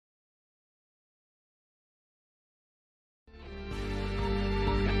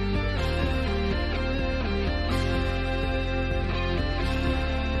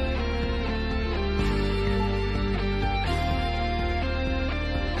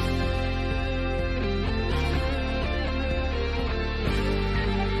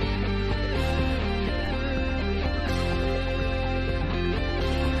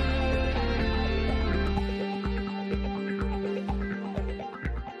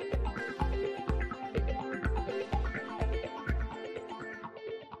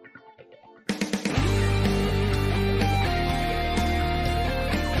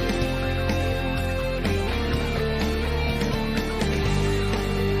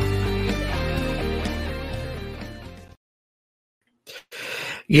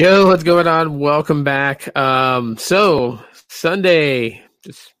Yo, what's going on? Welcome back. So Sunday,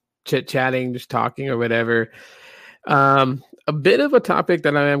 just chit-chatting, just talking or whatever. A bit of a topic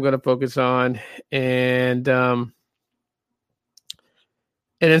that I am going to focus on, and then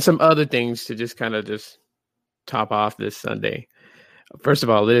some other things to just kind of just top off this Sunday. First of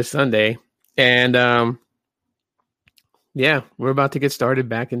all, it is Sunday, and yeah, we're about to get started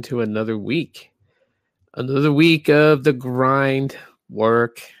back into another week of the grind,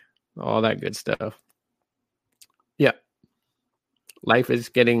 work, all that good stuff. Yeah, life is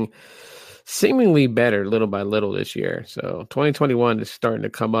getting seemingly better little by little this year. So 2021 is starting to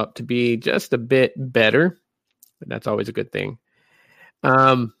come up to be just a bit better. And that's always a good thing.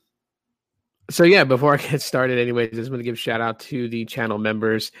 So yeah, before I get started, anyways, I just want to give a shout out to the channel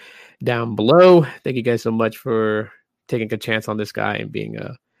members down below. Thank you guys so much for taking a chance on this guy and being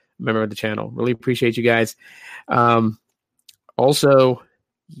a member of the channel. Really appreciate you guys. Also,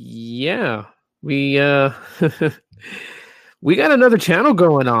 yeah, we we got another channel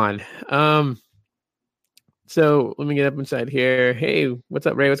going on. So let me get up inside here. Hey, what's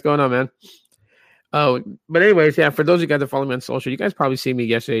up, Ray? What's going on, man? Oh, but anyways, yeah, for those of you guys that follow me on social, you guys probably see me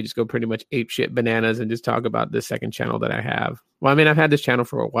yesterday just go pretty much ape shit bananas and just talk about this second channel that I have. Well, I mean, I've had this channel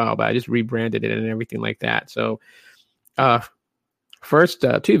for a while, but I just rebranded it and everything like that. So first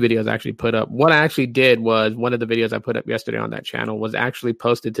two videos I actually put up. What I actually did was one of the videos I put up yesterday on that channel was actually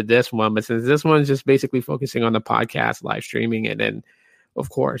posted to this one. But since this one's just basically focusing on the podcast, live streaming, and then, of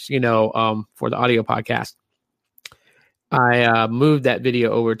course, for the audio podcast, I moved that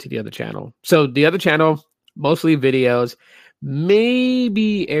video over to the other channel. So the other channel, mostly videos,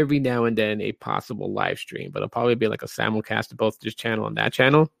 maybe every now and then a possible live stream, but it'll probably be like a simulcast of both this channel and that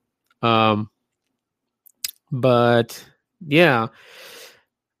channel. But yeah,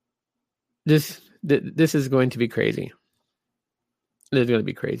 this is going to be crazy. This is going to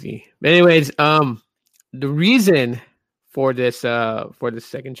be crazy. But anyways, the reason for this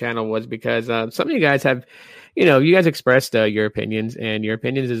second channel was because some of you guys have, you guys expressed your opinions, and your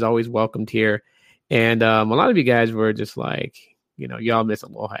opinions is always welcomed here. And a lot of you guys were just like, y'all miss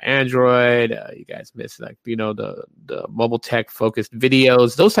Aloha Android. You guys miss the mobile tech focused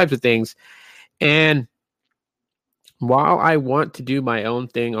videos, those types of things. And while I want to do my own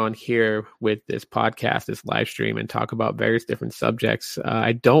thing on here with this podcast, this live stream, and talk about various different subjects,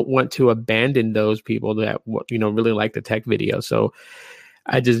 I don't want to abandon those people that really like the tech video. So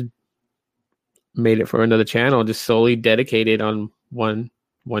I just made it for another channel, just solely dedicated on one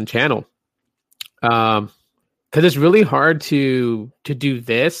channel. Because it's really hard to do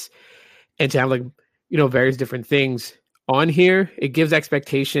this and to have various different things on here. It gives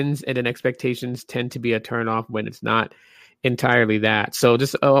expectations, and then expectations tend to be a turn off when it's not entirely that. So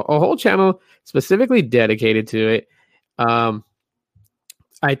just a whole channel specifically dedicated to it, I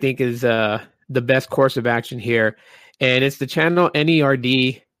think is the best course of action here. And it's the channel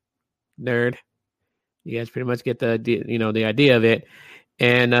NERD Nerd. You guys pretty much get the idea of it.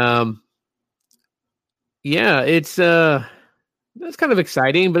 And yeah, it's that's kind of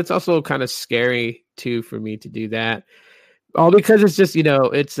exciting, but it's also kind of scary too for me to do that. All because it's just,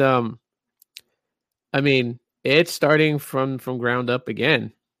 it's it's starting from ground up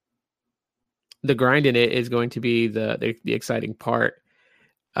again. The grind in it is going to be the exciting part.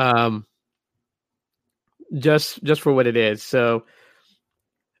 Just for what it is. So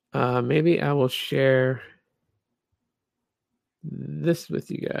maybe I will share this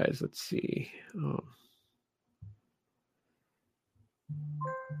with you guys. Let's see.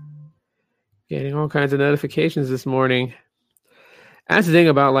 Getting all kinds of notifications this morning. That's the thing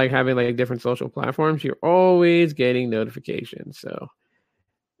about having different social platforms. You're always getting notifications. So,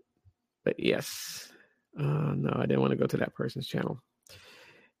 but yes, no, I didn't want to go to that person's channel.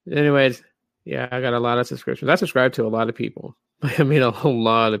 Anyways, yeah, I got a lot of subscriptions. I subscribe to a lot of people. I mean, a whole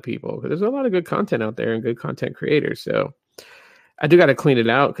lot of people, because there's a lot of good content out there and good content creators. So I do got to clean it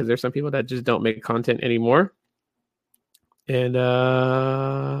out, because there's some people that just don't make content anymore. And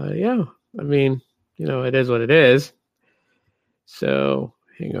yeah, I mean, it is what it is. So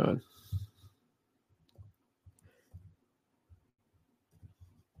hang on.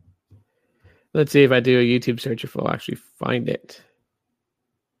 Let's see if I do a YouTube search if I'll actually find it.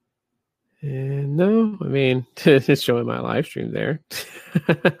 And no, I mean, it's showing my live stream there.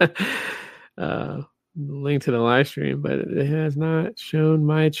 Link to the live stream, but it has not shown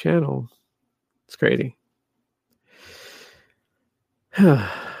my channel. It's crazy. Well,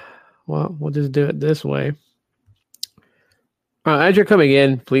 we'll just do it this way. As you're coming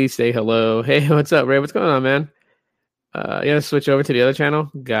in, please say hello. Hey, what's up, Ray? What's going on, man? You gotta switch over to the other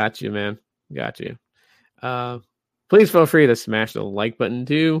channel? Got you, man. Got you. Please feel free to smash the like button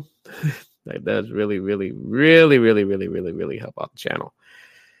too. That does really, really, really, really, really, really, really help out the channel.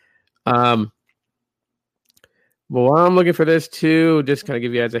 But while I'm looking for this too, just kind of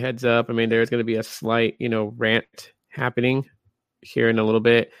give you guys a heads up. I mean, there's going to be a slight, rant happening here in a little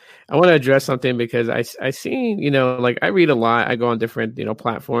bit. I want to address something because I see, like I read a lot. I go on different,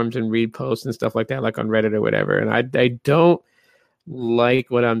 platforms and read posts and stuff like that, like on Reddit or whatever. And I don't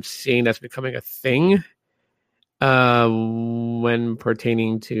like what I'm seeing that's becoming a thing when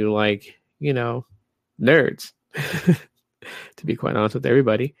pertaining to like, nerds, to be quite honest with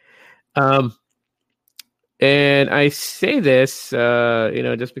everybody. And I say this,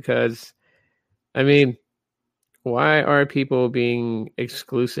 just because, I mean, why are people being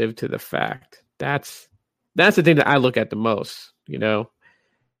exclusive to the fact? That's the thing that I look at the most,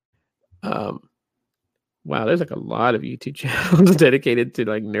 Wow, there's like a lot of YouTube channels dedicated to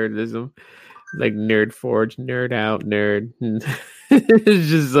like nerdism, like Nerd Forge, Nerd Out, Nerd. There's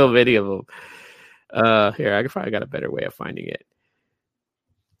just so many of them. Here, I probably got a better way of finding it.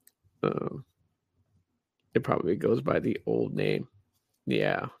 It probably goes by the old name.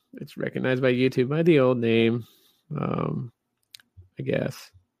 Yeah, it's recognized by YouTube by the old name. I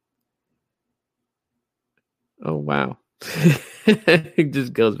guess. Oh, wow. It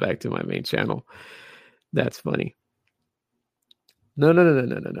just goes back to my main channel. That's funny. No.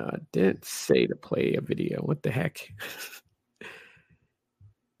 I didn't say to play a video. What the heck?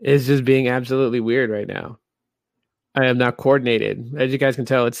 It's just being absolutely weird right now. I am not coordinated. As you guys can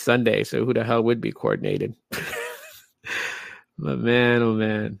tell, it's Sunday, so who the hell would be coordinated? But man, oh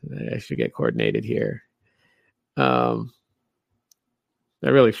man, I should get coordinated here. I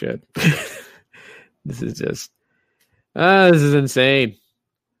really should. This is just, this is insane.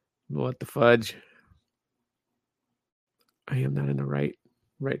 What the fudge? I am not in the right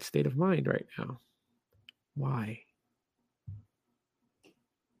state of mind right now. Why?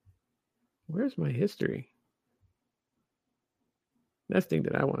 Where's my history? That's the thing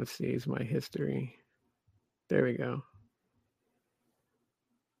that I want to see is my history. There we go.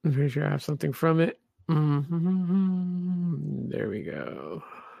 I'm pretty sure I have something from it. Mm-hmm. There we go.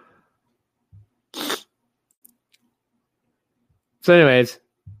 So anyways,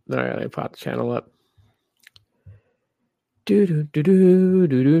 all right, let me pop the channel up.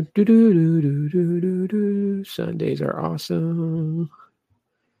 Sundays are awesome.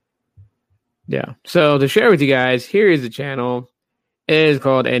 Yeah. So to share with you guys, here is the channel. It is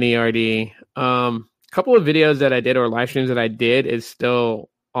called NERD. Couple of videos that I did or live streams that I did is still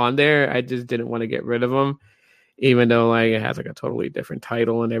on there. I just didn't want to get rid of them, even though like it has like a totally different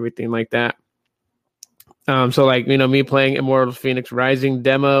title and everything like that. So like, me playing Immortal Phoenix Rising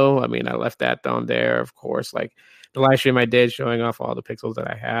demo. I mean, I left that on there, of course, like the live stream I did showing off all the pixels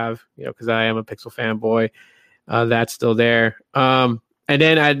that I have, because I am a Pixel fanboy. That's still there. And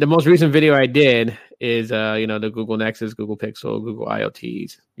then the most recent video I did is, the Google Nexus, Google Pixel, Google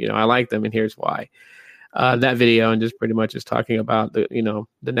IoTs. I like them, and here's why. That video and just pretty much is talking about the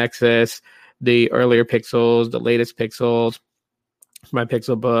Nexus, the earlier Pixels, the latest Pixels, my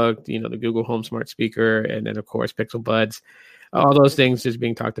Pixel Book, the Google Home Smart Speaker, and then of course Pixel Buds. All those things just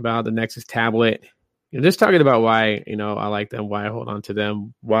being talked about. The Nexus tablet. Just talking about why I like them, why I hold on to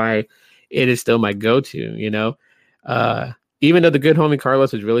them, why it is still my go-to. Even though the good homie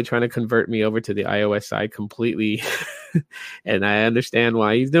Carlos is really trying to convert me over to the iOS side completely, and I understand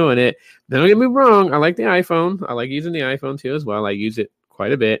why he's doing it. Don't get me wrong, I like the iPhone. I like using the iPhone too as well. I use it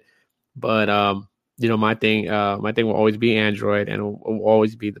quite a bit, but my thing will always be Android, and it will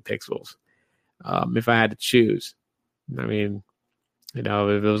always be the Pixels. If I had to choose, I mean, if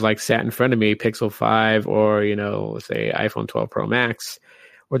it was like sat in front of me, Pixel 5 or let's say iPhone 12 Pro Max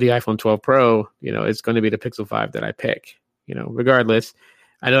or the iPhone 12 Pro, it's going to be the Pixel 5 that I pick. Regardless,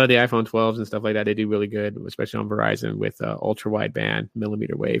 I know the iPhone 12s and stuff like that, they do really good, especially on Verizon with ultra wideband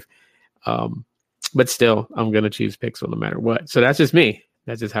millimeter wave. But still, I'm going to choose Pixel no matter what. So that's just me.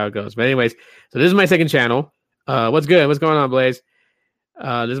 That's just how it goes. But anyways, so this is my second channel. What's good? What's going on, Blaze?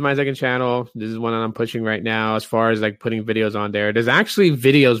 This is my second channel. This is one that I'm pushing right now as far as like putting videos on there. There's actually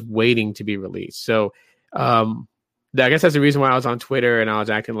videos waiting to be released. So I guess that's the reason why I was on Twitter and I was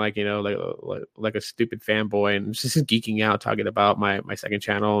acting like, like a stupid fanboy and just geeking out talking about my second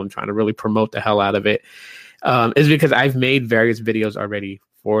channel and trying to really promote the hell out of it. Is because I've made various videos already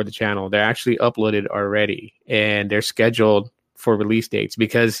for the channel. They're actually uploaded already and they're scheduled for release dates,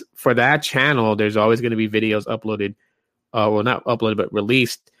 because for that channel, there's always going to be videos uploaded, well, not uploaded, but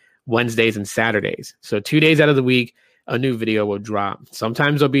released Wednesdays and Saturdays. So 2 days out of the week, a new video will drop.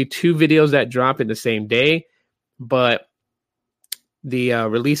 Sometimes there'll be 2 videos that drop in the same day, but the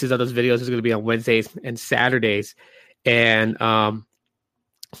releases of those videos is going to be on Wednesdays and Saturdays. And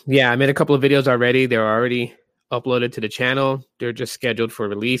yeah, I made a couple of videos already. They're already uploaded to the channel. They're just scheduled for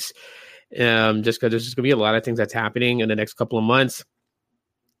release. Just because there's just gonna be a lot of things that's happening in the next couple of months.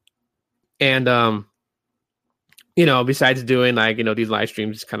 And besides doing like, these live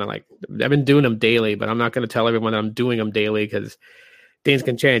streams, kind of like I've been doing them daily, but I'm not going to tell everyone that I'm doing them daily because things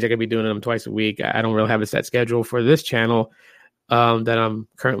can change. I could be doing them twice a week. I don't really have a set schedule for this channel that I'm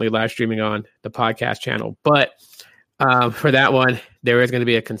currently live streaming on, the podcast channel. But for that one, there is going to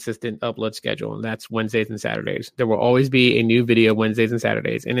be a consistent upload schedule, and that's Wednesdays and Saturdays. There will always be a new video Wednesdays and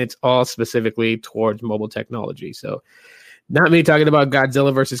Saturdays, and it's all specifically towards mobile technology. So not me talking about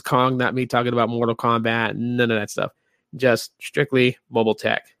Godzilla versus Kong, not me talking about Mortal Kombat, none of that stuff. Just strictly mobile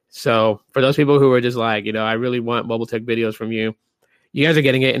tech. So for those people who are just like, I really want mobile tech videos from you, you guys are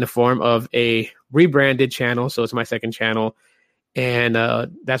getting it in the form of a rebranded channel. So it's my second channel, and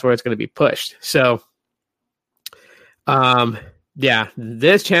that's where it's going to be pushed. So yeah,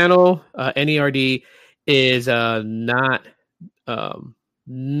 this channel, NERD, is not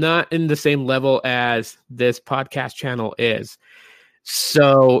in the same level as this podcast channel is.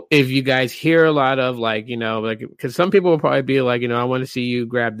 So if you guys hear a lot of because some people will probably be like, I want to see you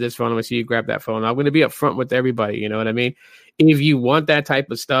grab this phone, I want to see you grab that phone. I'm going to be upfront with everybody. You know what I mean? If you want that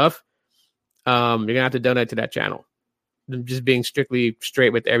type of stuff, you're going to have to donate to that channel. I'm just being strictly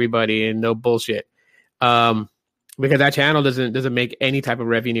straight with everybody and no bullshit. Because that channel doesn't make any type of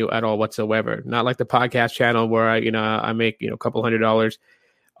revenue at all whatsoever. Not like the podcast channel where I make a couple $100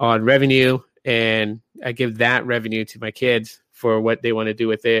 on revenue, and I give that revenue to my kids for what they want to do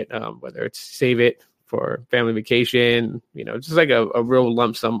with it, whether it's save it for family vacation, just like a real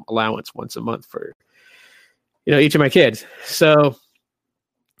lump sum allowance once a month for each of my kids. So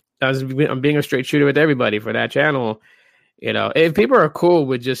I'm being a straight shooter with everybody for that channel. If people are cool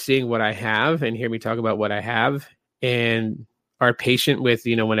with just seeing what I have and hear me talk about what I have, and are patient with,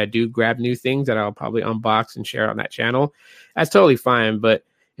 when I do grab new things that I'll probably unbox and share on that channel, that's totally fine. But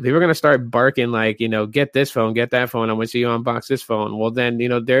if people are going to start barking like, get this phone, get that phone, I want to see you unbox this phone, well, then,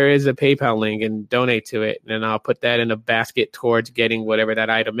 there is a PayPal link, and donate to it. And I'll put that in a basket towards getting whatever that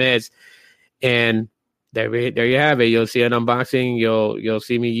item is. And there you have it. You'll see an unboxing. You'll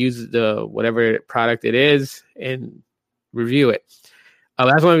see me use the whatever product it is and review it. I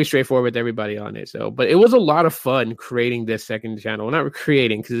just want to be straightforward with everybody on it. So, but it was a lot of fun creating this second channel. Well, not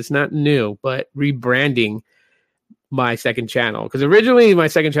creating because it's not new, but rebranding my second channel. Because originally my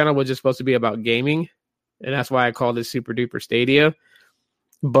second channel was just supposed to be about gaming, and that's why I called it Super Duper Stadia.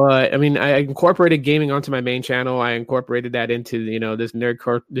 But I mean, I incorporated gaming onto my main channel. I incorporated that into this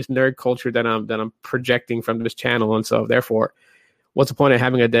nerd culture that I'm projecting from this channel, and so therefore, what's the point of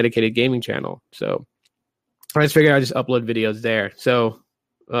having a dedicated gaming channel? So I just figured I'd just upload videos there. So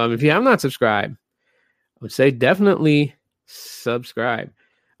if you have not subscribed, I would say definitely subscribe.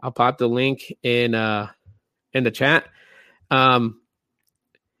 I'll pop the link in the chat. And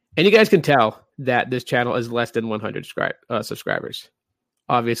you guys can tell that this channel is less than 100 subscribers,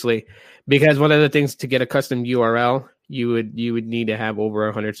 obviously, because one of the things to get a custom URL, you would need to have over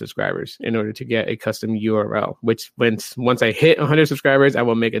 100 subscribers in order to get a custom URL, which once I hit 100 subscribers, I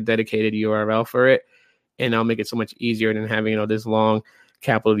will make a dedicated URL for it. And I'll make it so much easier than having, this long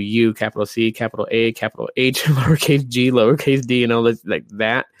capital U, capital C, capital A, capital H, lowercase g, lowercase d, this like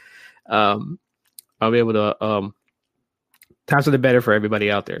that. I'll be able to pass it better for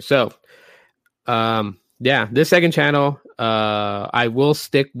everybody out there. So, yeah, this second channel, I will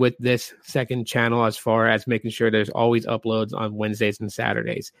stick with this second channel as far as making sure there's always uploads on Wednesdays and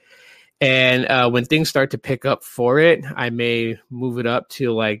Saturdays. And when things start to pick up for it, I may move it up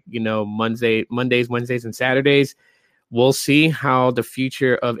to Mondays, Wednesdays, and Saturdays. We'll see how the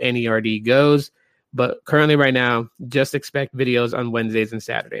future of NERD goes. But currently right now, just expect videos on Wednesdays and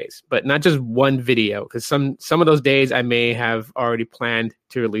Saturdays. But not just one video, because some of those days I may have already planned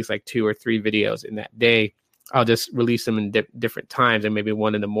to release like 2 or 3 videos in that day. I'll just release them in different times, and maybe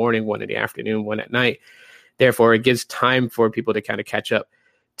one in the morning, one in the afternoon, one at night. Therefore, it gives time for people to kind of catch up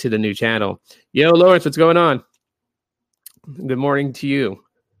to the new channel. Yo, Lawrence, what's going on? Good morning to you.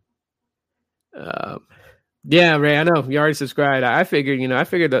 Yeah, Ray, I know you already subscribed. I figured,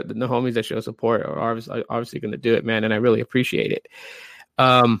 that the homies that show support are obviously going to do it, man, and I really appreciate it.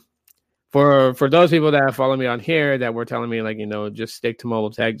 For those people that follow me on here that were telling me just stick to mobile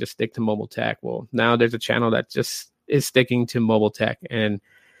tech, just stick to mobile tech. Well, now there's a channel that just is sticking to mobile tech, and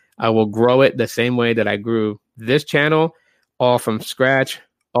I will grow it the same way that I grew this channel, all from scratch,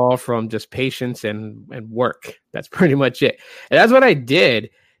 all from just patience and work. That's pretty much it. And that's what I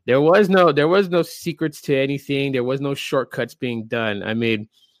did. There was no secrets to anything. There was no shortcuts being done. I mean,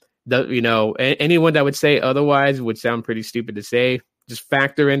 Anyone that would say otherwise would sound pretty stupid to say. Just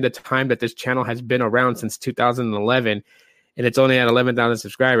factor in the time that this channel has been around since 2011, and it's only at 11,000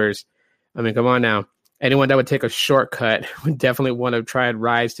 subscribers. I mean, come on now. Anyone that would take a shortcut would definitely want to try and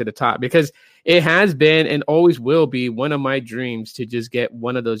rise to the top, because it has been and always will be one of my dreams to just get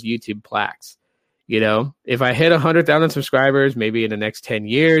one of those YouTube plaques. If I hit 100,000 subscribers, maybe in the next 10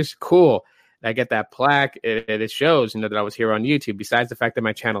 years, cool. I get that plaque. It shows, that I was here on YouTube. Besides the fact that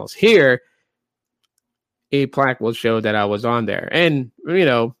my channel is here, a plaque will show that I was on there. And, I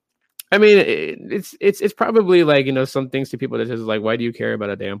mean, it's probably like, some things to people that says like, why do you care about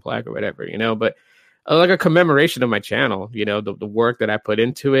a damn plaque or whatever, but like a commemoration of my channel, the work that I put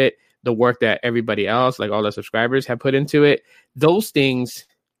into it, the work that everybody else, like all the subscribers have put into it, those things,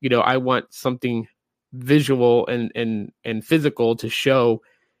 I want something visual and physical to show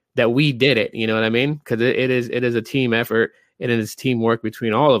that we did it. You know what I mean? Because it is a team effort. It is teamwork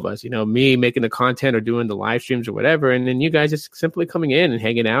between all of us, me making the content or doing the live streams or whatever. And then you guys just simply coming in and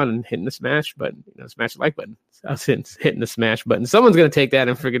hanging out and hitting the smash button, smash the like button. I was hitting the smash button. Someone's going to take that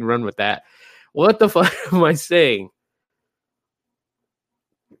and freaking run with that. What the fuck am I saying?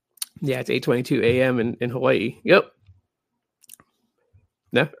 Yeah, it's 8:22 a.m. in Hawaii. Yep.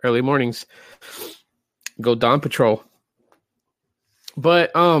 Yeah, early mornings. Go Dawn Patrol.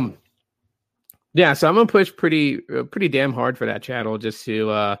 But yeah, so I'm gonna push pretty damn hard for that channel, just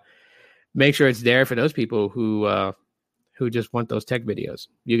to make sure it's there for those people who just want those tech videos.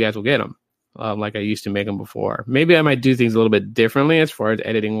 You guys will get them, like I used to make them before. Maybe I might do things a little bit differently as far as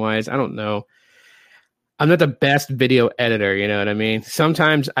editing wise. I don't know. I'm not the best video editor, you know what I mean?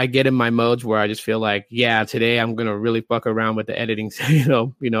 Sometimes I get in my modes where I just feel like, yeah, today I'm gonna really fuck around with the editing,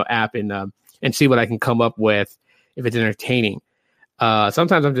 app and see what I can come up with if it's entertaining.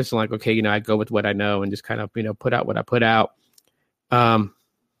 Sometimes I'm just like, okay, I go with what I know and just kind of, put out what I put out.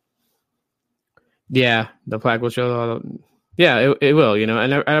 Yeah, the plaque will show. Yeah, it will,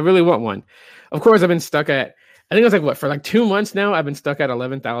 and I really want one. Of course, I've been stuck at, I think it was for 2 months now, I've been stuck at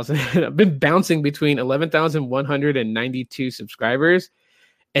 11,000. I've been bouncing between 11,192 subscribers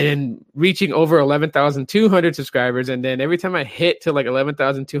and then reaching over 11,200 subscribers. And then every time I hit to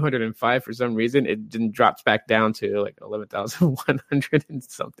 11,205, for some reason, it then drops back down to 11,100 and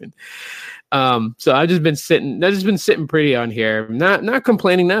something. So I've just been sitting pretty on here, not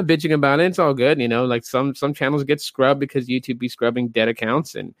complaining, not bitching about it. It's all good. Some channels get scrubbed because YouTube be scrubbing dead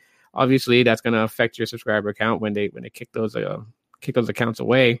accounts. And obviously that's going to affect your subscriber count when they kick those accounts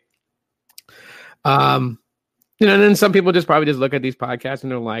away. And then some people probably just look at these podcasts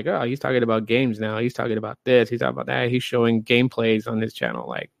and they're like, oh, he's talking about games now. He's talking about this. He's talking about that. He's showing gameplays on his channel.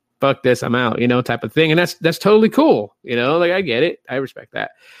 Like, fuck this, I'm out, type of thing. And that's totally cool. I get it. I respect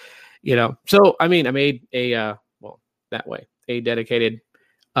that, So, I mean, I made a dedicated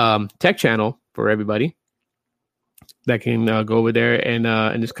tech channel for everybody that can go over there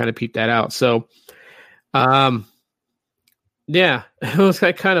and just kind of peep that out. So, yeah, it was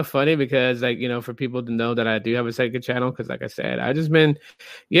kind of funny because for people to know that I do have a second channel, because like I said,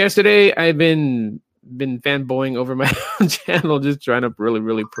 yesterday I've been fanboying over my own channel, just trying to really,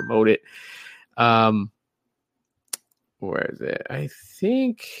 really promote it. Where is it? I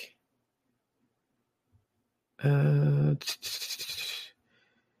think hang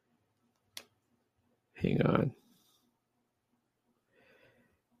on.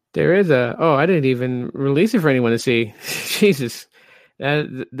 There is I didn't even release it for anyone to see. Jesus.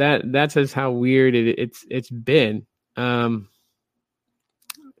 That says how weird it's been.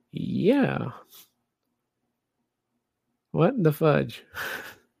 Yeah. What the fudge?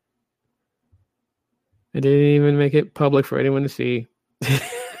 I didn't even make it public for anyone to see.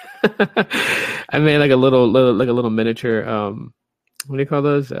 I made a little miniature what do you call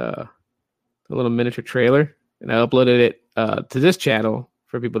those? A little miniature trailer, and I uploaded it to this channel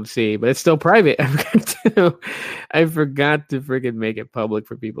for people to see, but it's still private. I forgot to freaking make it public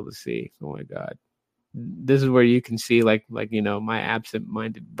for people to see. Oh my god. This is where you can see my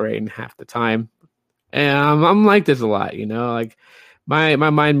absent-minded brain half the time. And I'm like this a lot, my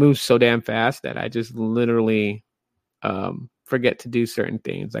mind moves so damn fast that I just literally forget to do certain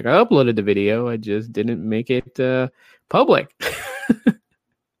things. I uploaded the video, I just didn't make it public.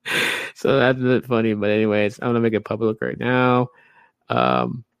 So that's a bit funny, but anyways, I'm gonna make it public right now.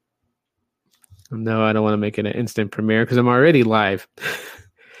 No, I don't want to make it an instant premiere because I'm already live.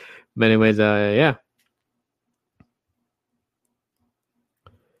 But anyways, yeah.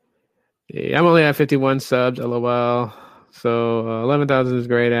 I'm only at 51 subs, lol. So 11,000 is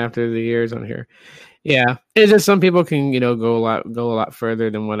great after the years on here. Yeah, it's just some people can go a lot further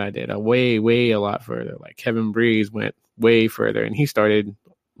than what I did. Way a lot further. Like Kevin Breeze went way further, and he started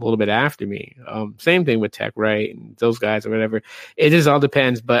a little bit after me. Same thing with Tech Right and those guys or whatever. It just all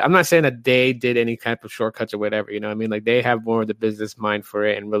depends. But I'm not saying that they did any type of shortcuts or whatever. You know what I mean? Like they have more of the business mind for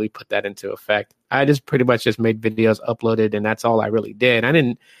it and really put that into effect. I just pretty much just made videos, uploaded, and that's all I really did. I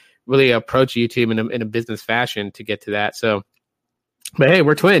didn't really approach YouTube in a business fashion to get to that. So, but hey,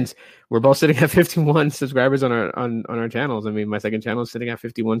 we're twins. We're both sitting at 51 subscribers on our channels. I mean, my second channel is sitting at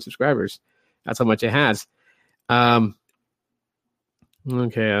 51 subscribers. That's how much it has. Okay,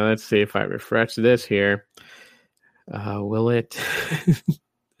 let's see if I refresh this here. Will it?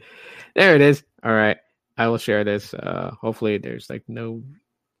 There it is. All right. I will share this. Hopefully there's like no.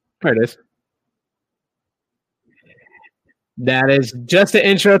 There it is. That is just the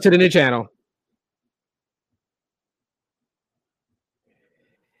intro to the new channel.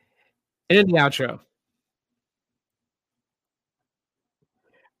 And then the outro.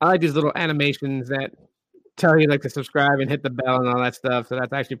 I like these little animations that tell you like to subscribe and hit the bell and all that stuff. So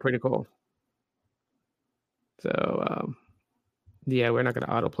that's actually pretty cool. So yeah, we're not going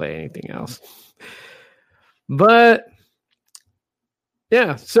to autoplay anything else. But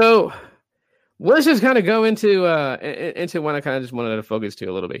yeah, so let's just kind of go into what I kind of just wanted to focus to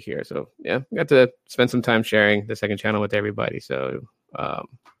a little bit here. So yeah, got to spend some time sharing the second channel with everybody. So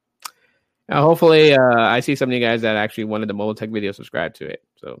hopefully I see some of you guys that actually wanted the mobile tech video subscribe to it.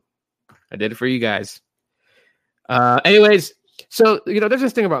 So I did it for you guys. Anyways, so there's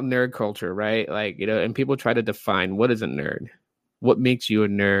this thing about nerd culture, right? Like and people try to define what is a nerd. What makes you a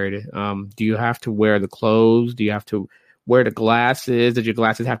nerd? Do you have to wear the clothes? Do you have to wear the glasses? Does your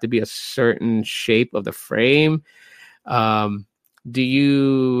glasses have to be a certain shape of the frame? Do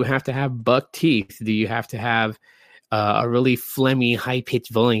you have to have buck teeth? Do you have to have a really phlegmy,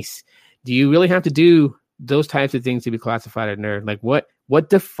 high-pitched voice? Do you really have to do those types of things to be classified as a nerd? Like what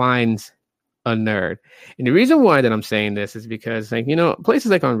defines a nerd? And the reason why that I'm saying this is because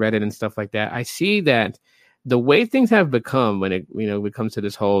places like on Reddit and stuff like that, I see that the way things have become when it comes to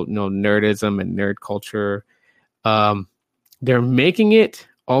this whole nerdism and nerd culture, they're making it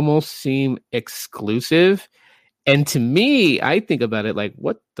almost seem exclusive. And to me, I think about it like,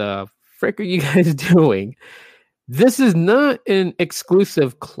 what the frick are you guys doing? This is not an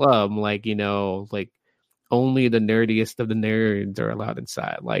exclusive club, like only the nerdiest of the nerds are allowed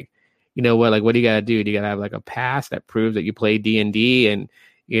inside. Like, what do you gotta do? Do you gotta have like a pass that proves that you play D&D and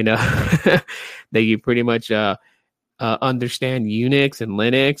that you pretty much understand Unix and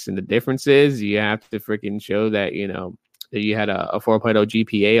Linux and the differences? You have to freaking show that that you had a 4.0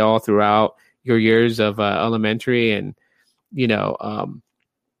 GPA all throughout your years of elementary and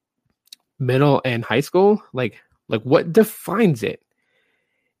middle and high school. Like what defines it?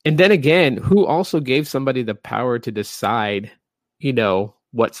 And then again, who also gave somebody the power to decide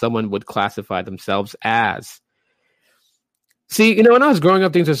what someone would classify themselves as? See, when I was growing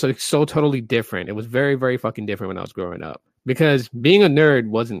up, things were so totally different. It was very, very fucking different when I was growing up, because being a nerd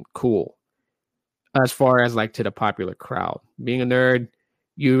wasn't cool as far as like to the popular crowd. Being a nerd,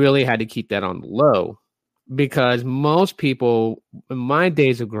 you really had to keep that on the low, because most people in my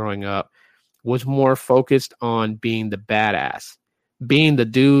days of growing up was more focused on being the badass, being the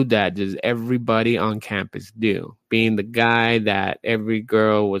dude that just everybody on campus do, being the guy that every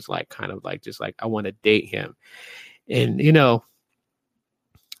girl was like kind of like just like, I want to date him. And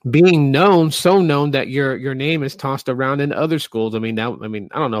being so known that your name is tossed around in other schools. I mean, I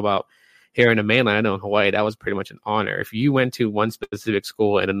don't know about here in the mainland. I know in Hawaii that was pretty much an honor. If you went to one specific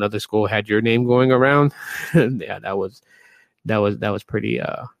school and another school had your name going around, yeah, that was pretty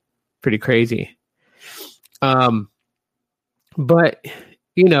crazy. But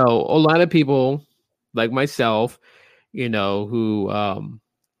a lot of people like myself, who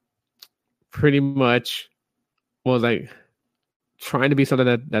pretty much was like trying to be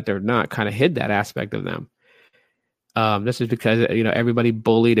something that they're not, kind of hid that aspect of them. This is because everybody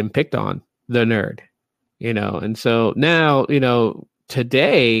bullied and picked on the nerd, and so now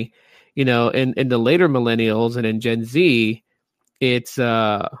today, in the later millennials and in Gen Z, it's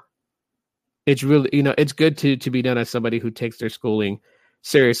really it's good to be done as somebody who takes their schooling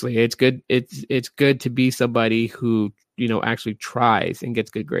seriously. It's good to be somebody who actually tries and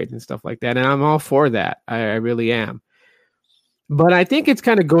gets good grades and stuff like that, and I'm all for that. I really am. But I think it's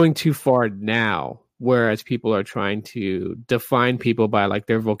kind of going too far now, whereas people are trying to define people by like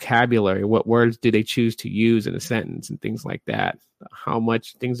their vocabulary. What words do they choose to use in a sentence and things like that? How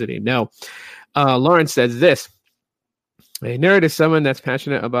much things do they know? Lawrence says this: a nerd is someone that's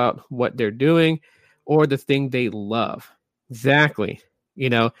passionate about what they're doing or the thing they love. Exactly.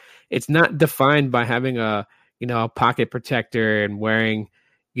 It's not defined by having a pocket protector and wearing,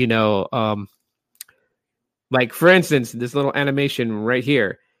 like, for instance, this little animation right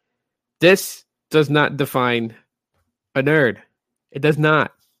here. This does not define a nerd. It does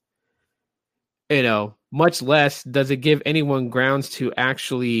not. Much less does it give anyone grounds to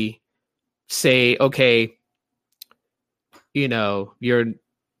actually say, okay,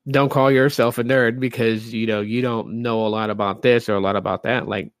 don't call yourself a nerd because, you don't know a lot about this or a lot about that.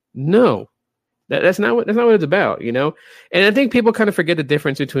 Like, no, that's not what it's about, And I think people kind of forget the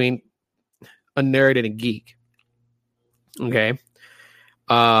difference between a nerd and a geek. Okay.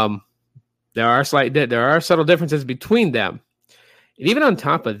 There are subtle differences between them. And even on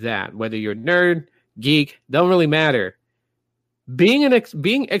top of that, whether you're nerd, geek, don't really matter. Being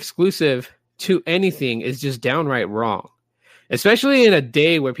exclusive to anything is just downright wrong, especially in a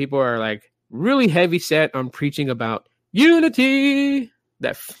day where people are like really heavy set on preaching about unity.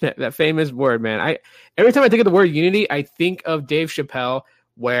 That famous word, man. Every time I think of the word unity, I think of Dave Chappelle,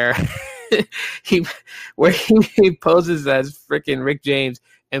 where he poses as freaking Rick James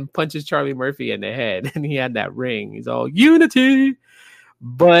and punches Charlie Murphy in the head, and he had that ring. He's all unity,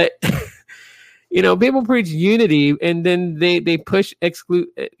 but people preach unity, and then they push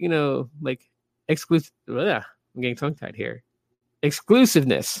exclusive. I'm getting tongue tied here.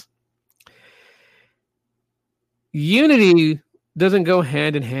 Exclusiveness. Unity doesn't go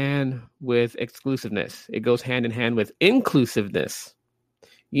hand in hand with exclusiveness. It goes hand in hand with inclusiveness.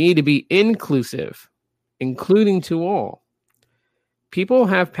 You need to be inclusive, including to all. People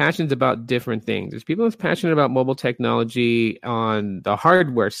have passions about different things. There's people that's passionate about mobile technology on the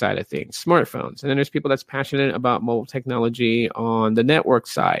hardware side of things, smartphones. And then there's people that's passionate about mobile technology on the network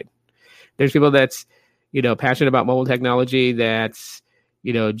side. There's people that's, passionate about mobile technology that's,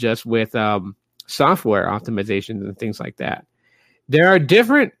 just with software optimizations and things like that. There are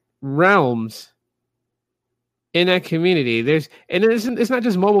different realms in that community. It's not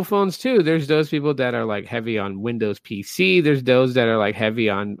just mobile phones too. There's those people that are like heavy on Windows PC. There's those that are like heavy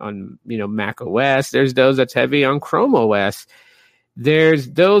on Mac OS. There's those that's heavy on Chrome OS.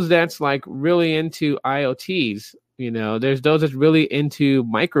 There's those that's like really into IoTs. There's those that's really into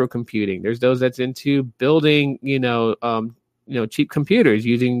microcomputing. There's those that's into building, cheap computers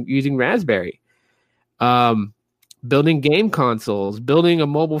using Raspberry. Building game consoles, building a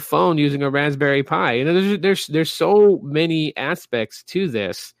mobile phone using a Raspberry Pi. There's so many aspects to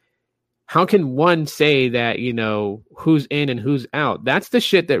this. How can one say that, who's in and who's out? That's the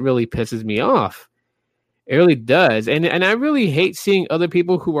shit that really pisses me off. It really does. And I really hate seeing other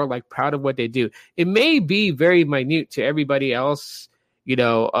people who are like proud of what they do. It may be very minute to everybody else,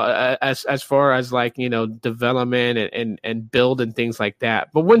 as far as like, development and build and things like that.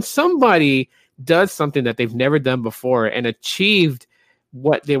 But when somebody does something that they've never done before and achieved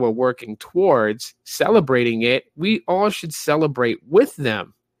what they were working towards, celebrating it, we all should celebrate with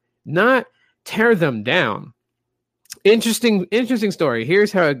them, not tear them down. Interesting story.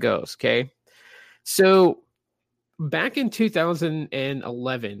 Here's how it goes. Okay. So back in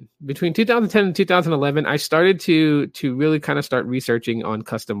 2011, between 2010 and 2011, I started to really kind of start researching on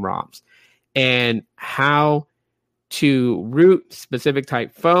custom ROMs and how to root specific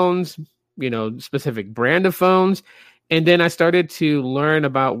type phones, specific brand of phones. And then I started to learn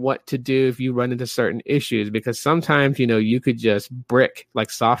about what to do if you run into certain issues, because sometimes, you could just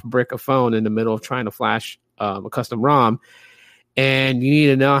soft brick a phone in the middle of trying to flash a custom ROM, and you need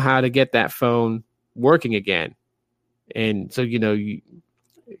to know how to get that phone working again. And so,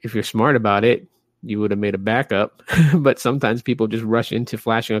 if you're smart about it, you would have made a backup, but sometimes people just rush into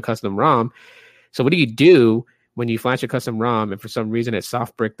flashing a custom ROM. So what do you do when you flash a custom ROM and for some reason it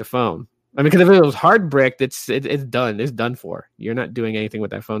soft bricked the phone? I mean, because if it was hard bricked, it's done. It's done for. You're not doing anything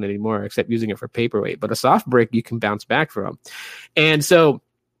with that phone anymore except using it for paperweight. But a soft brick you can bounce back from. And so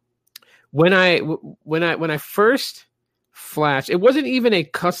when I first flashed, it wasn't even a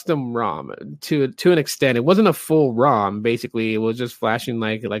custom ROM to an extent. It wasn't a full ROM. Basically, it was just flashing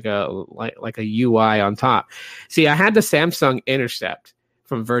like a UI on top. See, I had the Samsung Intercept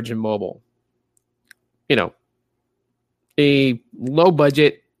from Virgin Mobile. A low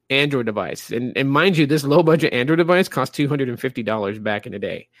budget Android device. And mind you, this low budget Android device cost $250 back in the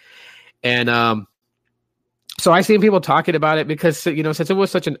day. And so I seen people talking about it because, since it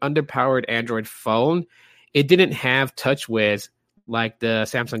was such an underpowered Android phone, it didn't have TouchWiz like the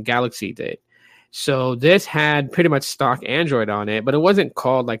Samsung Galaxy did. So this had pretty much stock Android on it, but it wasn't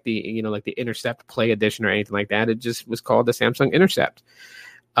called like the Intercept Play Edition or anything like that. It just was called the Samsung Intercept.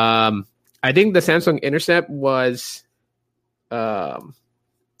 I think the Samsung Intercept was, what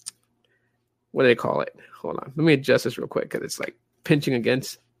do they call it? Hold on. Let me adjust this real quick because it's like pinching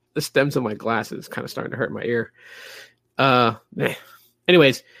against the stems of my glasses, kind of starting to hurt my ear.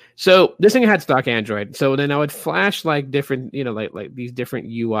 Anyways, So this thing had stock Android. So then I would flash like different, like these different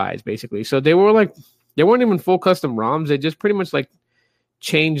UIs basically. So they weren't even full custom ROMs. They just pretty much like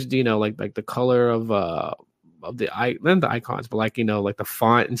changed, like the color of not the icons, but like, like the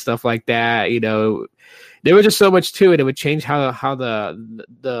font and stuff like that. There was just so much to it. It would change how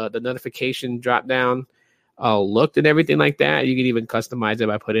the notification drop down looked and everything like that. You could even customize it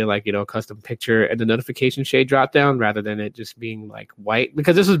by putting like, a custom picture and the notification shade drop down rather than it just being like white,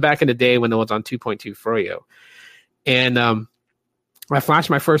 because this was back in the day when it was on 2.2 Froyo. And I flashed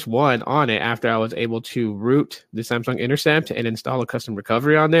my first one on it after I was able to root the Samsung Intercept and install a custom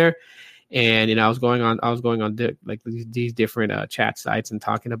recovery on there. And I was going on like these different chat sites and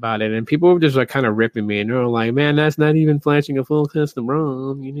talking about it, and people were just like kind of ripping me, and they were like, "Man, that's not even flashing a full custom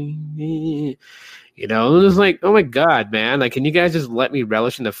ROM." It was like, "Oh my god, man! Like, can you guys just let me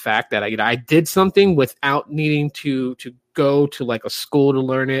relish in the fact that I did something without needing to go to like a school to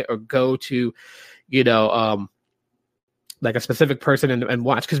learn it or go to, like a specific person and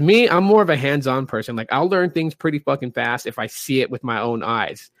watch? Because me, I'm more of a hands-on person. Like, I'll learn things pretty fucking fast if I see it with my own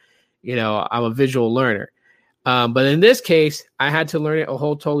eyes. I'm a visual learner. But in this case, I had to learn it a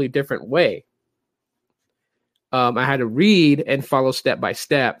whole totally different way. I had to read and follow step by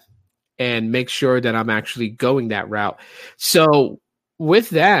step and make sure that I'm actually going that route. So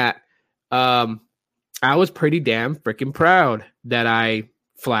with that, I was pretty damn freaking proud that I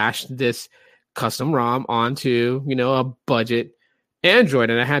flashed this custom ROM onto, a budget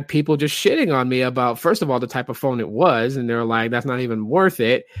Android. And I had people just shitting on me about, first of all, the type of phone it was. And they're like, that's not even worth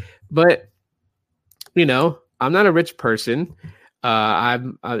it. But, I'm not a rich person.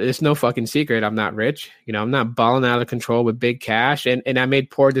 It's no fucking secret. I'm not rich. I'm not balling out of control with big cash. And I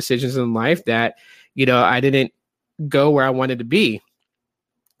made poor decisions in life that, I didn't go where I wanted to be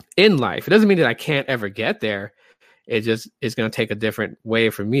in life. It doesn't mean that I can't ever get there. It just is going to take a different way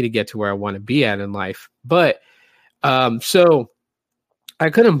for me to get to where I want to be at in life. But so I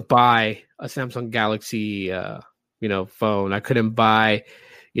couldn't buy a Samsung Galaxy, phone. I couldn't buy,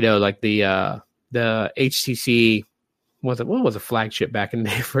 like the HTC. What was a flagship back in the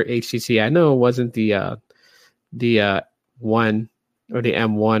day for HTC? I know it wasn't the one or the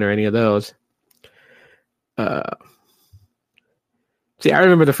M1 or any of those. See, I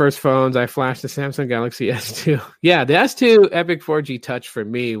remember the first phones. I flashed the Samsung Galaxy S2. Yeah, the S2 Epic 4G Touch for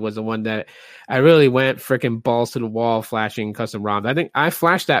me was the one that I really went freaking balls to the wall flashing custom ROMs. I think I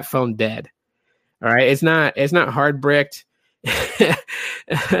flashed that phone dead. All right, it's not hard bricked to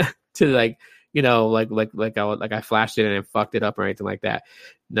like, like I flashed it and it fucked it up or anything like that.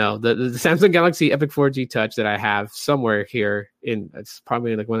 No, the Samsung Galaxy Epic 4G Touch that I have somewhere here it's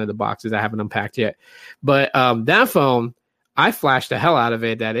probably like one of the boxes I haven't unpacked yet. But that phone, I flashed the hell out of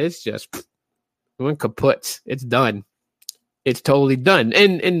it. That is just went kaput. It's done. It's totally done.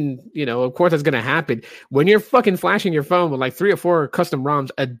 And of course that's going to happen when you're fucking flashing your phone with like 3 or 4 custom ROMs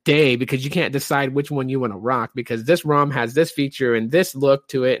a day because you can't decide which one you want to rock because this ROM has this feature and this look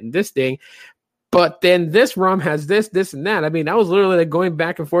to it and this thing. But then this ROM has this, and that. I mean, I was literally like going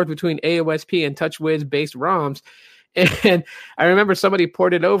back and forth between AOSP and TouchWiz based ROMs. And I remember somebody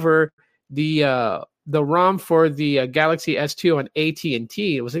ported over the ROM for the Galaxy S2 on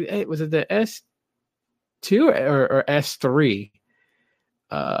AT&T. Was it the S2 or S3?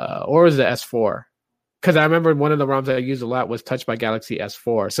 Or was it the S4? Because I remember one of the ROMs I used a lot was Touched by Galaxy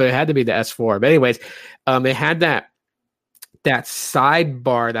S4. So it had to be the S4. But anyways, it had that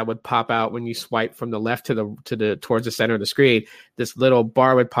sidebar that would pop out when you swipe from the left to the towards the center of the screen. This little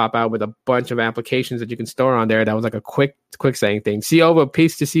bar would pop out with a bunch of applications that you can store on there. That was like a quick saying thing. Ciova,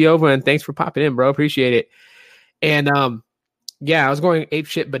 peace to Ciova, and thanks for popping in, bro. Appreciate it. And I was going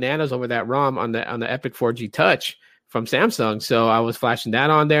apeshit bananas over that ROM on the Epic 4G Touch from Samsung. So I was flashing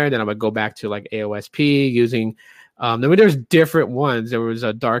that on there. Then I would go back to like AOSP using. There's different ones. There was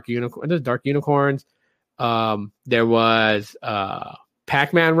a Dark Unicorn. There's Dark Unicorns. There was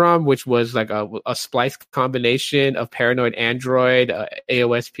Pac-Man ROM, which was like a spliced combination of Paranoid Android,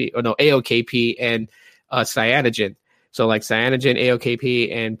 AOKP, and Cyanogen. So like Cyanogen,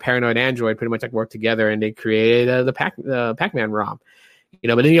 AOKP, and Paranoid Android pretty much like worked together, and they created the Pac-Man ROM.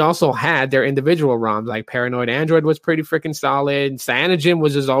 But then you also had their individual ROMs. Like Paranoid Android was pretty freaking solid. Cyanogen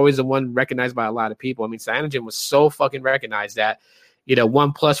was just always the one recognized by a lot of people. I mean, Cyanogen was so fucking recognized that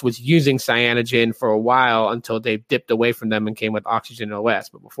OnePlus was using Cyanogen for a while until they dipped away from them and came with Oxygen OS.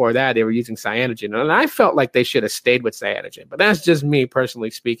 But before that, they were using Cyanogen. And I felt like they should have stayed with Cyanogen. But that's just me personally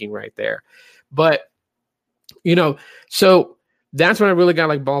speaking right there. But, so that's when I really got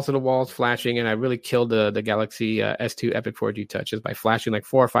like balls to the walls flashing, and I really killed the Galaxy S2 Epic 4G touches by flashing like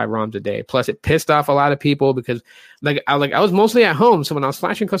 4 or 5 ROMs a day. Plus, it pissed off a lot of people because I was mostly at home, so when I was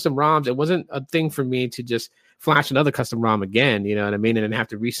flashing custom ROMs, it wasn't a thing for me to just flash another custom ROM again, you know what I mean, and then have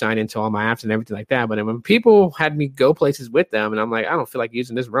to re-sign into all my apps and everything like that. But then when people had me go places with them, and I'm like, I don't feel like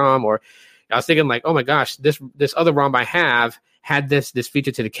using this ROM, or I was thinking like, oh my gosh, this other ROM I have had this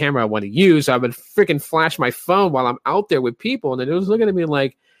feature to the camera I want to use. So I would freaking flash my phone while I'm out there with people. And then it was looking at me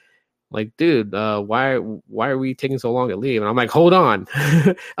like, dude, why are we taking so long to leave? And I'm like, hold on.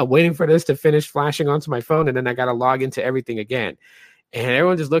 I'm waiting for this to finish flashing onto my phone. And then I got to log into everything again. And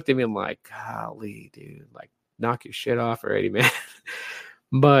everyone just looked at me and like, golly, dude, like knock your shit off already, man.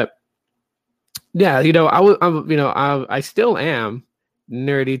 But yeah, you know, I still am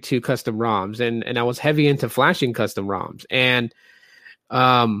nerdy to custom ROMs, and I was heavy into flashing custom ROMs, and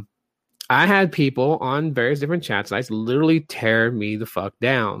I had people on various different chat sites literally tear me the fuck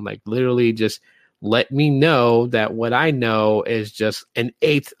down, like literally just let me know that what I know is just an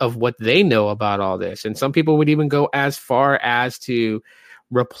eighth of what they know about all this. And some people would even go as far as to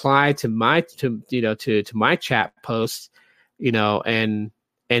reply to my my chat posts, you know, and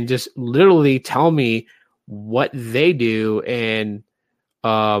just literally tell me what they do. And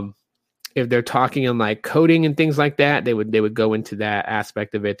if they're talking in like coding and things like that, they would go into that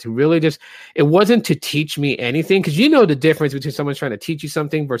aspect of it to really just, it wasn't to teach me anything. Cause you know, the difference between someone trying to teach you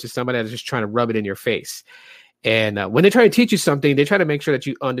something versus somebody that's just trying to rub it in your face. And when they try to teach you something, they try to make sure that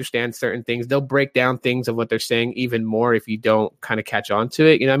you understand certain things. They'll break down things of what they're saying even more if you don't kind of catch on to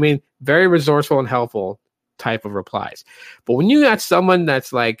it. You know what I mean? Very resourceful and helpful type of replies. But when you got someone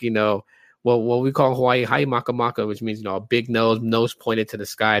that's like, you know, well, what we call Hawaii Hai Maka Maka, which means, you know, a big nose pointed to the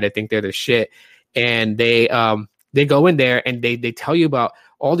sky. They think they're the shit. And they go in there and they tell you about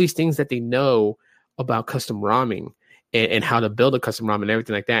all these things that they know about custom ROMing and how to build a custom ROM and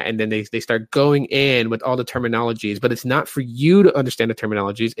everything like that. And then they start going in with all the terminologies, but it's not for you to understand the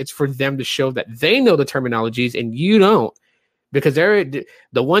terminologies. It's for them to show that they know the terminologies and you don't. Because the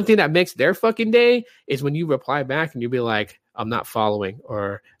one thing that makes their fucking day is when you reply back and you be like, I'm not following,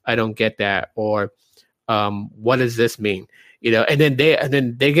 or I don't get that, or what does this mean? You know, and then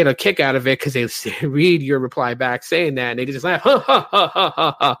they get a kick out of it because they read your reply back saying that, and they just laugh, ha ha ha ha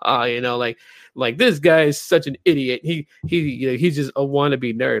ha ha, ha, you know, like this guy is such an idiot. He's just a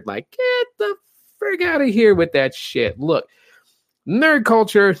wannabe nerd. Like, get the frick out of here with that shit. Look, nerd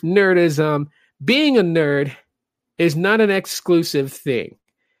culture, nerdism, being a nerd is not an exclusive thing.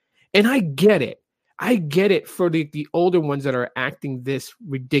 And I get it. I get it for the older ones that are acting this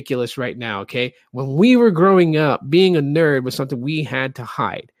ridiculous right now, okay? When we were growing up, being a nerd was something we had to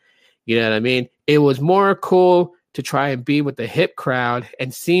hide. You know what I mean? It was more cool to try and be with the hip crowd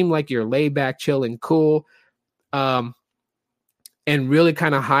and seem like you're laid back, chill, and cool, and really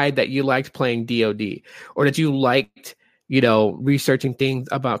kind of hide that you liked playing DoD or that you liked, you know, researching things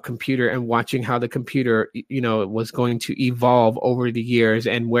about computer and watching how the computer, you know, was going to evolve over the years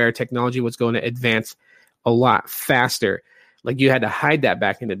and where technology was going to advance a lot faster. Like you had to hide that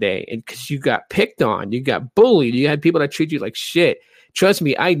back in the day, and because you got picked on, you got bullied, you had people that treat you like shit. Trust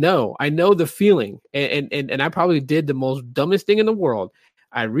me, I know the feeling. And I probably did the most dumbest thing in the world.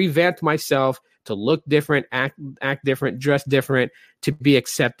 I revamped myself to look different, act different, dress different, to be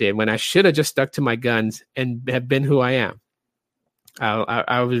accepted, when I should have just stuck to my guns and have been who I am.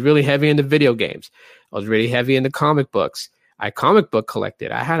 I was really heavy into video games. I was really heavy into comic books. I comic book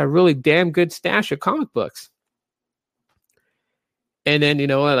collected. I had a really damn good stash of comic books. And then, you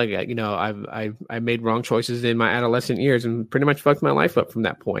know, like, you know, I made wrong choices in my adolescent years and pretty much fucked my life up from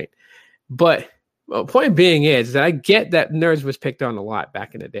that point. But point being is that I get that nerds was picked on a lot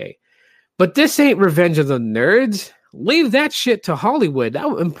back in the day. But this ain't Revenge of the Nerds. Leave that shit to Hollywood. That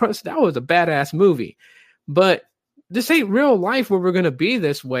was a badass movie. But this ain't real life where we're going to be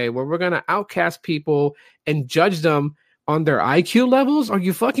this way, where we're going to outcast people and judge them on their IQ levels. Are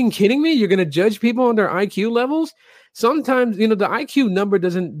you fucking kidding me? You're going to judge people on their IQ levels? Sometimes, you know, the IQ number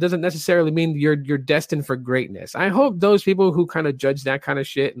doesn't necessarily mean you're destined for greatness. I hope those people who kind of judge that kind of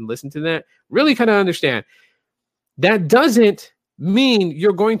shit and listen to that really kind of understand that doesn't mean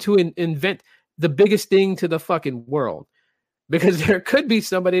you're going to invent the biggest thing to the fucking world, because there could be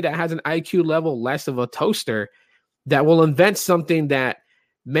somebody that has an IQ level less of a toaster that will invent something that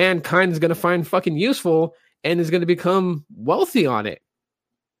mankind is going to find fucking useful and is going to become wealthy on it.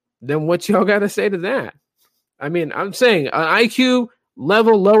 Then what y'all got to say to that? I mean, I'm saying an IQ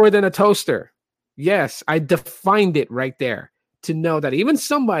level lower than a toaster. Yes, I defined it right there to know that even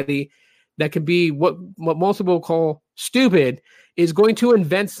somebody that could be what most people call stupid is going to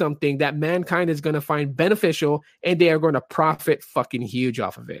invent something that mankind is going to find beneficial, and they are going to profit fucking huge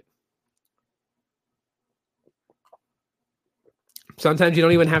off of it. Sometimes you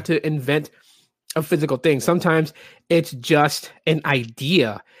don't even have to invent a physical thing. Sometimes it's just an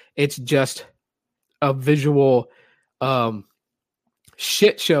idea. It's just a visual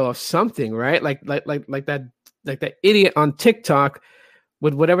shit show of something, right? Like that idiot on TikTok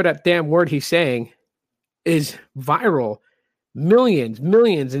with whatever that damn word he's saying is viral, millions,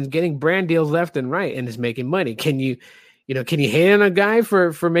 and getting brand deals left and right, and is making money. Can you hate on a guy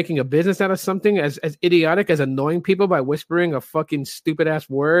for making a business out of something as idiotic as annoying people by whispering a fucking stupid ass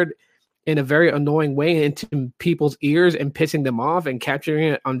word in a very annoying way into people's ears and pissing them off and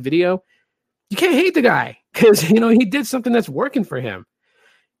capturing it on video? You can't hate the guy because, he did something that's working for him,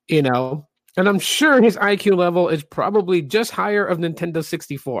 and I'm sure his IQ level is probably just higher of Nintendo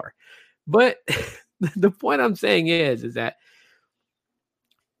 64. But the point I'm saying is that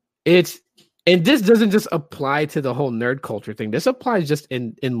and this doesn't just apply to the whole nerd culture thing. This applies just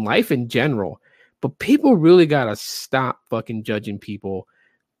in life in general. But people really got to stop fucking judging people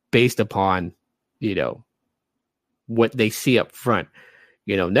based upon, what they see up front.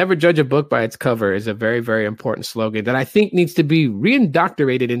 Never judge a book by its cover is a very, very important slogan that I think needs to be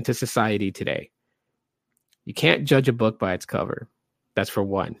reindoctrinated into society today. You can't judge a book by its cover. That's for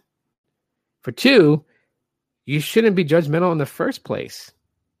one. For two, you shouldn't be judgmental in the first place.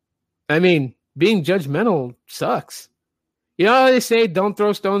 I mean, being judgmental sucks. They say don't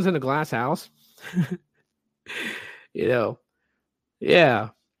throw stones in a glass house. Yeah.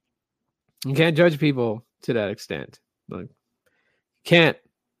 You can't judge people to that extent. Like, can't.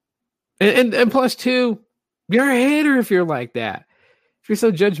 And plus two, you're a hater if you're like that. If you're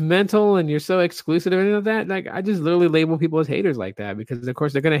so judgmental and you're so exclusive and any of that, like I just literally label people as haters like that because of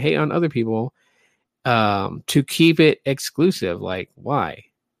course they're gonna hate on other people to keep it exclusive. Like, why?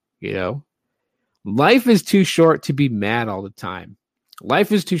 Life is too short to be mad all the time.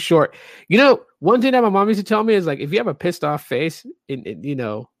 Life is too short. One thing that my mom used to tell me is like, if you have a pissed off face,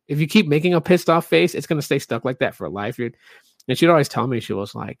 if you keep making a pissed off face, it's going to stay stuck like that for life. And she'd always tell me, she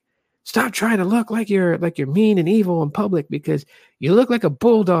was like, stop trying to look like you're mean and evil in public because you look like a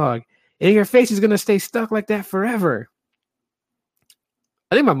bulldog and your face is going to stay stuck like that forever.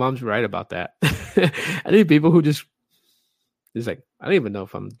 I think my mom's right about that. I think people who just, it's like, I don't even know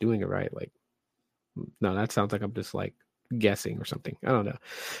if I'm doing it right. Like, no, that sounds like I'm just like guessing or something. I don't know.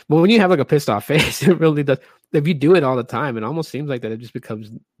 But when you have like a pissed off face, it really does. If you do it all the time, it almost seems like that it just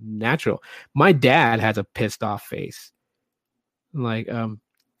becomes natural. My dad has a pissed off face. Like, you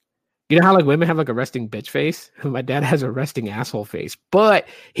know how like women have like a resting bitch face? My dad has a resting asshole face, but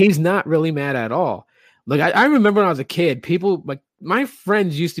he's not really mad at all. Like I remember when I was a kid, people like my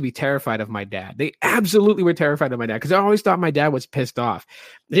friends used to be terrified of my dad. They absolutely were terrified of my dad because I always thought my dad was pissed off.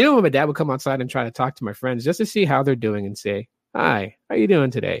 When my dad would come outside and try to talk to my friends just to see how they're doing and say, "Hi, how you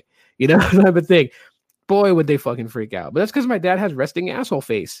doing today?" Type of thing. Boy, would they fucking freak out. But that's because my dad has resting asshole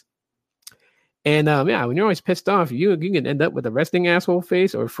face. And when you're always pissed off, you can end up with a resting asshole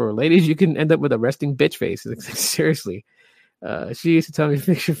face, or for ladies, you can end up with a resting bitch face. Like, seriously. She used to tell me to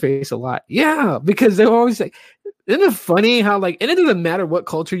fix your face a lot. Yeah, because they're always like, isn't it funny how like, and it doesn't matter what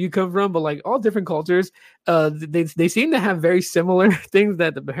culture you come from, but like all different cultures, they seem to have very similar things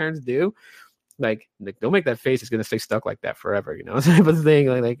that the parents do. Like don't make that face; it's gonna stay stuck like that forever. Type of thing.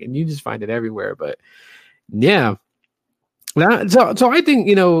 Like, and you just find it everywhere. But yeah. So I think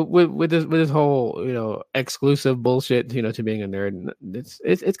with this whole exclusive bullshit to being a nerd,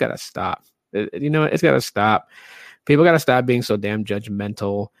 it's gotta stop. It's gotta stop. People gotta stop being so damn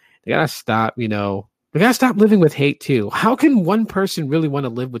judgmental. They gotta stop. They gotta stop living with hate too. How can one person really want to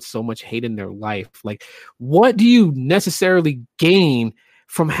live with so much hate in their life? Like, what do you necessarily gain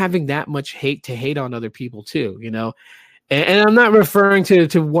from having that much hate to hate on other people too? And I'm not referring to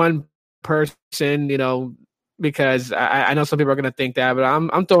one person. Because I know some people are going to think that, but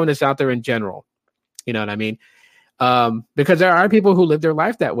I'm throwing this out there in general. You know what I mean? Because there are people who live their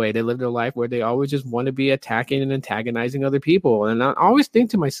life that way. They live their life where they always just want to be attacking and antagonizing other people. And I always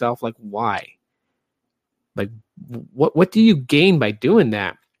think to myself, like, why? Like, what do you gain by doing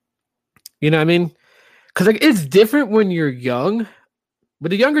that? You know what I mean? Because like it's different when you're young.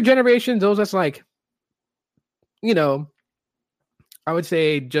 With the younger generation, those that's like, I would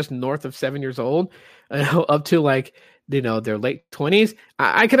say just north of 7 years old, up to like, their late 20s.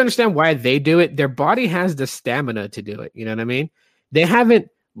 I can understand why they do it. Their body has the stamina to do it. You know what I mean? They haven't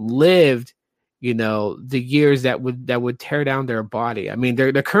lived, the years that would tear down their body. I mean,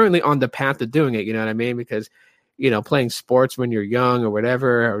 they're currently on the path of doing it. You know what I mean? Because, playing sports when you're young or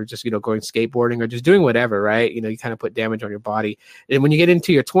whatever, or just, going skateboarding or just doing whatever, right? You kind of put damage on your body. And when you get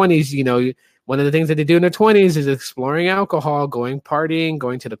into your 20s, one of the things that they do in their 20s is exploring alcohol, going partying,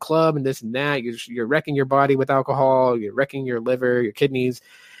 going to the club and this and that. You're wrecking your body with alcohol. You're wrecking your liver, your kidneys.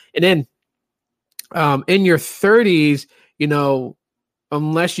 And then in your 30s,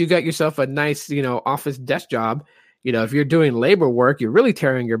 unless you got yourself a nice, office desk job, if you're doing labor work, you're really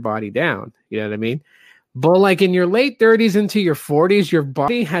tearing your body down. You know what I mean? But like in your late 30s into your 40s, your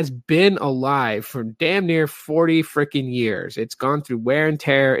body has been alive for damn near 40 freaking years. It's gone through wear and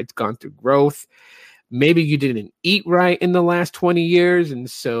tear. It's gone through growth. Maybe you didn't eat right in the last 20 years.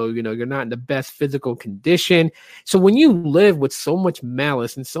 And so, you're not in the best physical condition. So when you live with so much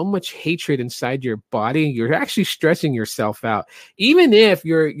malice and so much hatred inside your body, you're actually stressing yourself out. Even if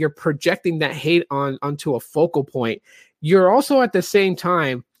you're projecting that hate onto a focal point, you're also at the same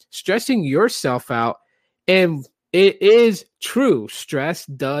time stressing yourself out. And it is true. Stress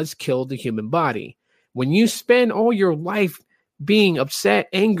does kill the human body. When you spend all your life being upset,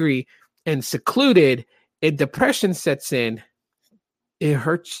 angry, and secluded, and depression sets in, it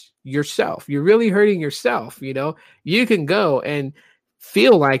hurts yourself. You're really hurting yourself. You can go and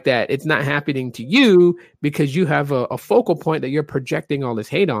feel like that it's not happening to you because you have a focal point that you're projecting all this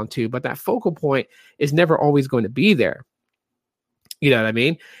hate onto, but that focal point is never always going to be there. You know what I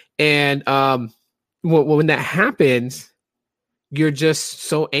mean? And when that happens, you're just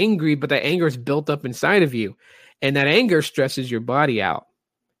so angry, but that anger is built up inside of you, and that anger stresses your body out.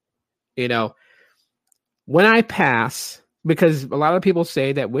 When I pass, because a lot of people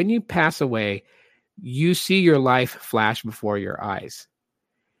say that when you pass away, you see your life flash before your eyes.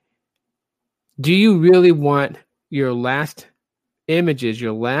 Do you really want your last images,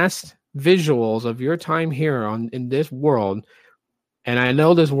 your last visuals of your time here in this world? And I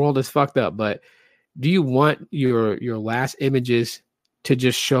know this world is fucked up, but do you want your last images to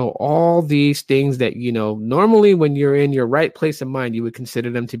just show all these things that, normally when you're in your right place of mind, you would consider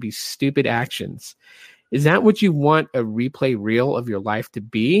them to be stupid actions? Is that what you want a replay reel of your life to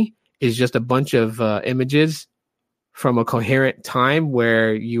be? Is just a bunch of images from a coherent time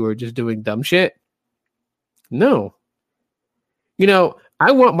where you were just doing dumb shit? No.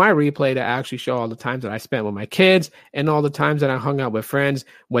 I want my replay to actually show all the times that I spent with my kids and all the times that I hung out with friends,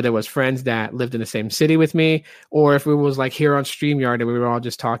 whether it was friends that lived in the same city with me, or if it was like here on StreamYard and we were all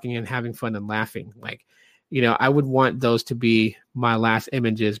just talking and having fun and laughing. Like, I would want those to be my last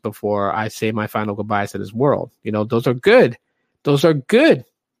images before I say my final goodbyes to this world. Those are good. Those are good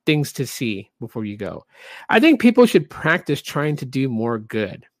things to see before you go. I think people should practice trying to do more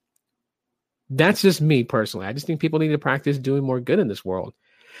good. That's just me personally. I just think people need to practice doing more good in this world.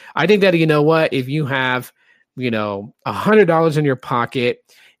 I think that, if you have, $100 in your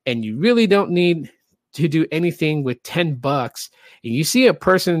pocket and you really don't need to do anything with $10 and you see a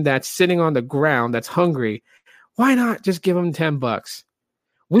person that's sitting on the ground that's hungry, why not just give them $10?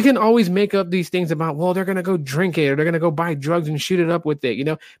 We can always make up these things about, well, they're going to go drink it or they're going to go buy drugs and shoot it up with it,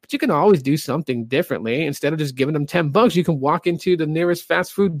 but you can always do something differently. Instead of just giving them $10, you can walk into the nearest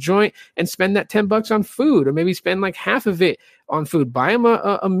fast food joint and spend that $10 on food, or maybe spend like half of it on food. Buy them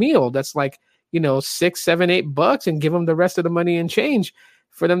a meal that's like, $6, $7, $8 and give them the rest of the money and change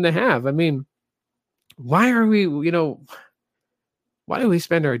for them to have. I mean, why are we, why do we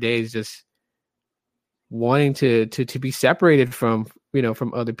spend our days just wanting to be separated from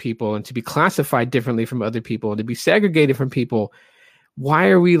other people and to be classified differently from other people and to be segregated from people? Why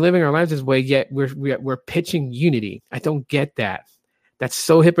are we living our lives this way, yet we're pitching unity? I don't get that. That's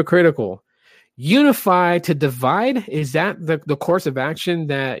so hypocritical. Unify to divide, is that the course of action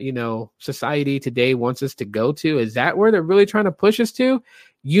that society today wants us to go to? Is that where they're really trying to push us to?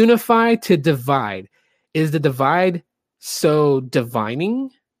 Unify to divide. Is the divide so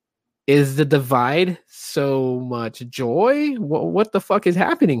divining? Is the divide so much joy? What the fuck is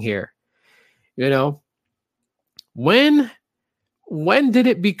happening here? When did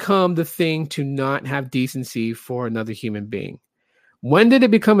it become the thing to not have decency for another human being? When did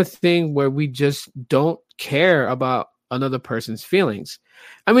it become a thing where we just don't care about another person's feelings?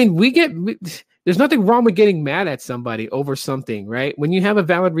 I mean, there's nothing wrong with getting mad at somebody over something, right? When you have a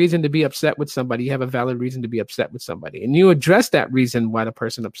valid reason to be upset with somebody, you have a valid reason to be upset with somebody, and you address that reason why the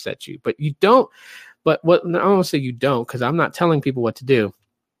person upset you. But you don't. But what I don't say you don't, because I'm not telling people what to do.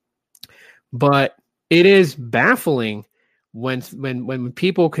 But it is baffling when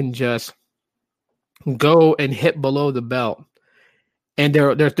people can just go and hit below the belt, and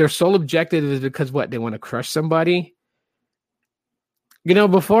their sole objective is because what, they want to crush somebody.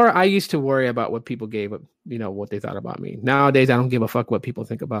 Before I used to worry about what people gave, what they thought about me. Nowadays, I don't give a fuck what people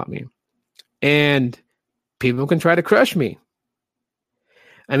think about me. And people can try to crush me.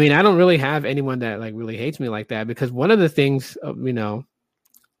 I mean, I don't really have anyone that like really hates me like that, because one of the things, you know,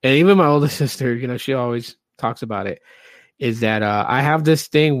 and even my older sister, you know, she always talks about it, is that I have this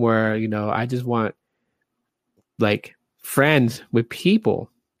thing where, you know, I just want like friends with people.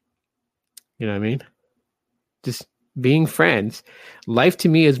 You know what I mean? Just being friends. Life to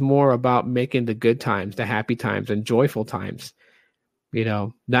me is more about making the good times, the happy times, and joyful times. You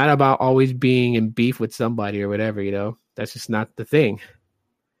know, not about always being in beef with somebody or whatever, you know. That's just not the thing.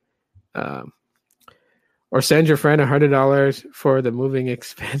 Or send your friend $100 for the moving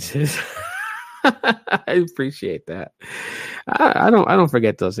expenses. I appreciate that. I don't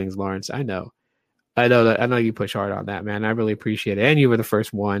forget those things, Lawrence. I know you push hard on that, man. I really appreciate it. And you were the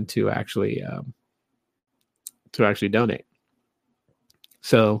first one to actually donate.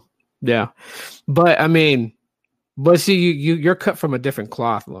 So yeah. But I mean, see, you're cut from a different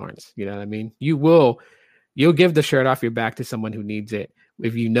cloth, Lawrence. You know what I mean? You'll give the shirt off your back to someone who needs it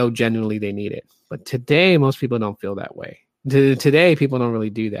if you know genuinely they need it. But today, most people don't feel that way. Today, people don't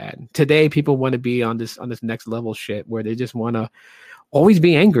really do that. Today, people want to be on this next level shit where they just want to always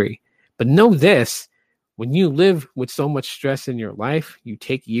be angry. But know this: when you live with so much stress in your life, you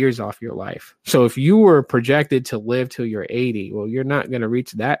take years off your life. So if you were projected to live till you're 80, well, you're not going to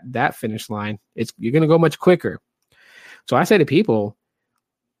reach that finish line. You're going to go much quicker. So I say to people,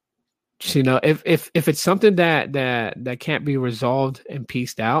 you know, if it's something that can't be resolved and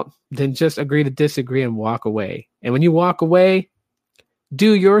pieced out, then just agree to disagree and walk away. And when you walk away,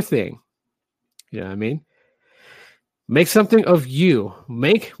 do your thing. You know what I mean? Make something of you.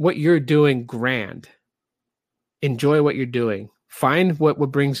 Make what you're doing grand. Enjoy what you're doing. Find what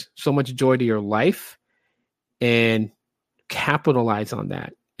brings so much joy to your life and capitalize on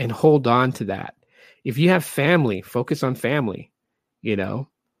that and hold on to that. If you have family, focus on family, you know.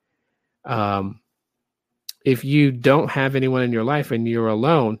 If you don't have anyone in your life and you're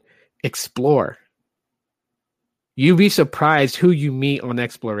alone, explore. You'd be surprised who you meet on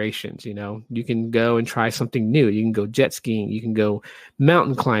explorations. You know, you can go and try something new. You can go jet skiing. You can go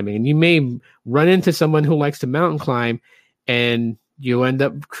mountain climbing, and you may run into someone who likes to mountain climb, and you end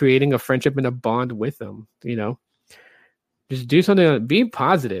up creating a friendship and a bond with them. You know, just do something. Be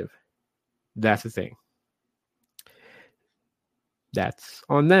positive. That's the thing. That's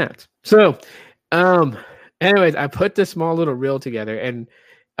on that. So, anyways, I put this small little reel together, and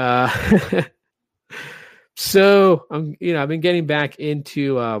so I've been getting back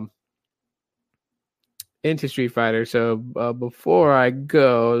into Street Fighter. So before I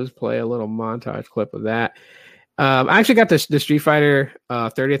go, let's play a little montage clip of that. I actually got the Street Fighter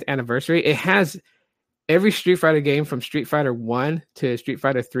 30th anniversary. It has every Street Fighter game from Street Fighter 1 to Street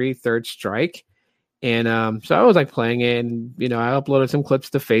Fighter 3 Third Strike. And so I was like playing it, and you know, I uploaded some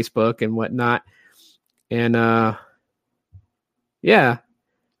clips to Facebook and whatnot. And yeah,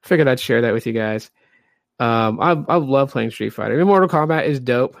 figured I'd share that with you guys. I love playing Street Fighter. I mean, Mortal Kombat is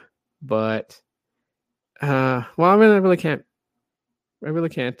dope, but well, I really can't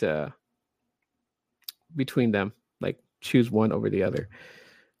between them, like choose one over the other.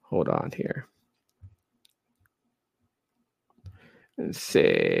 Hold on here. Let's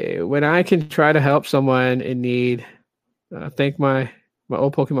see. When I can try to help someone in need, thank my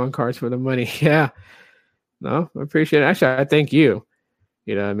old Pokemon cards for the money. Yeah. No, I appreciate it. Actually, I thank you.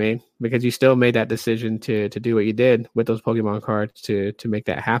 You know what I mean? Because you still made that decision to do what you did with those Pokemon cards to make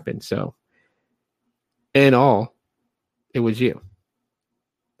that happen. So, in all, it was you.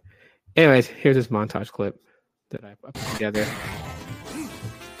 Anyways, here's this montage clip that I put together.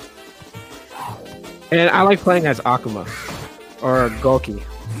 And I like playing as Akuma or Gouki.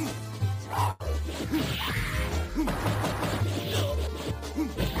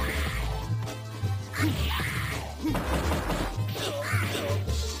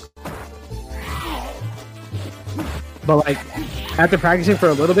 But like after practicing for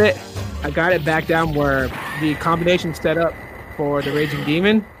a little bit, I got it back down where the combination set up for the Raging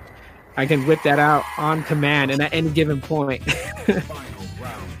Demon, I can whip that out on command and at any given point.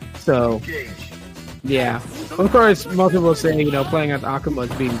 So yeah. Of course, most people say, you know, playing as Akuma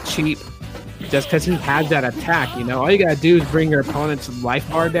is being cheap just because he has that attack, you know. All you gotta do is bring your opponent's life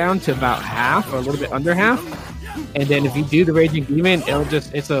bar down to about half or a little bit under half. And then if you do the Raging Demon,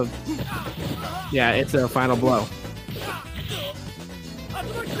 it's a final blow.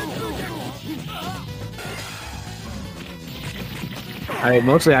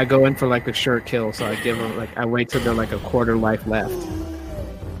 Mostly I go in for like a sure kill, so I give them I wait till they're like a quarter life left.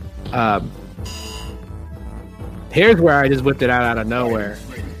 Here's where I just whipped it out of nowhere,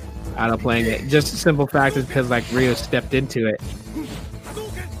 out of playing it. Just a simple fact is because like Ryu stepped into it.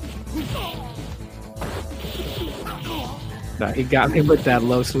 He got me with that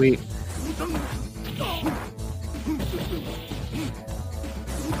low sweep.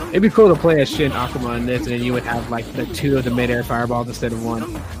 It'd be cool to play as Shin Akuma in this, and then you would have like the 2 of the mid-air fireballs instead of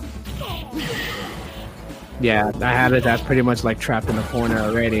 1. Yeah, I have it. That's pretty much like trapped in the corner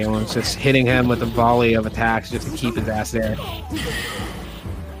already. I was just hitting him with a volley of attacks just to keep his ass there.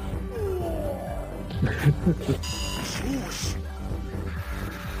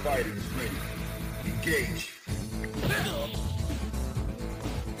 Fighting ready. Engage.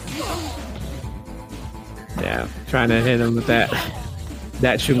 Yeah, trying to hit him with that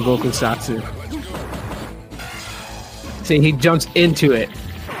Shungoku Satsu. See, he jumps into it.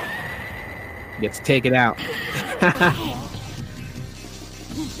 Gets taken out.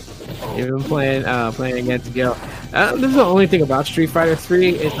 Even playing against Gil. This is the only thing about Street Fighter 3.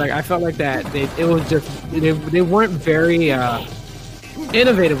 It's like I felt like that they weren't very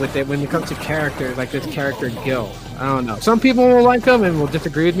innovative with it when it comes to characters, like this character Gil. I don't know. Some people will like him and will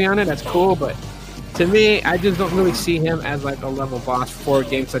disagree with me on it. That's cool, but to me, I just don't really see him as like a level boss for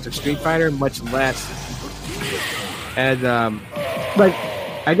games such as Street Fighter, much less as like.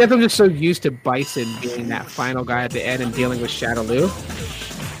 I guess I'm just so used to Bison being that final guy at the end and dealing with Shadaloo.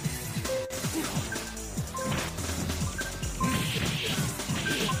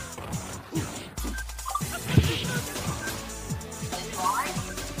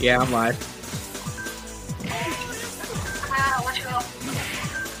 Yeah, I'm live.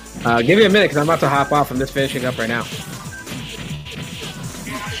 Give me a minute because I'm about to hop off. I'm just finishing up right now.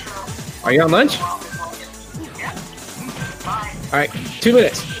 Are you on lunch? All right, 2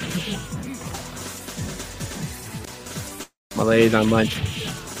 minutes. My lady's on lunch.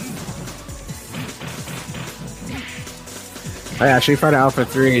 Oh yeah, Street Fighter Alpha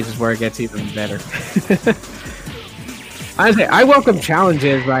 3 is where it gets even better. Honestly, I welcome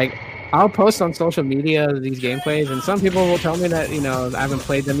challenges. Like, I'll post on social media these gameplays, and some people will tell me that, you know, I haven't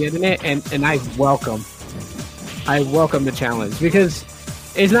played them yet in it, and I welcome the challenge, because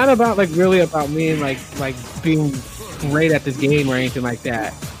it's not about like really about me like being great at this game or anything like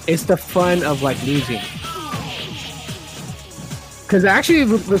that. It's the fun of like losing. Because actually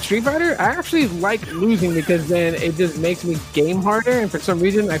with Street Fighter, I actually like losing because then it just makes me game harder, and for some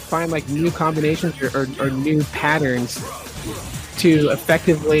reason I find like new combinations or new patterns to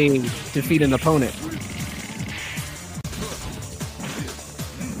effectively defeat an opponent.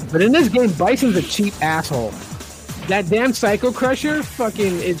 But in this game, Bison's a cheap asshole. That damn Psycho Crusher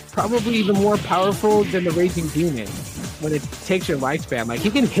fucking is probably even more powerful than the Raging Demon when it takes your lifespan. Like, he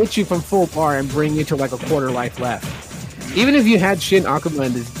can hit you from full bar and bring you to like a quarter life left. Even if you had Shin Akuma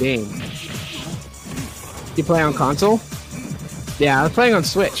in this game. You play on console? Yeah, I was playing on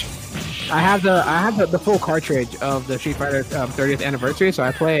Switch. I have the full cartridge of the Street Fighter 30th anniversary, so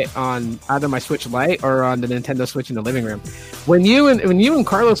I play it on either my Switch Lite or on the Nintendo Switch in the living room. When you and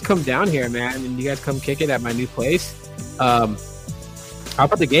Carlos come down here, man, and you guys come kick it at my new place, I'll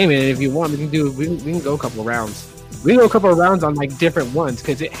put the game in. If you want, we can go a couple of rounds. We can go a couple of rounds on like different ones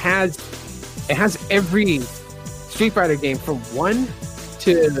because it has every Street Fighter game from 1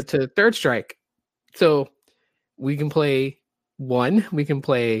 to Third Strike. So we can play 1. We can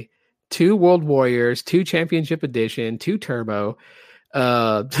play 2 World Warriors, 2 Championship Edition, 2 Turbo,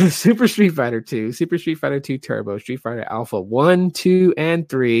 Super Street Fighter 2, Super Street Fighter 2 Turbo, Street Fighter Alpha 1, 2, and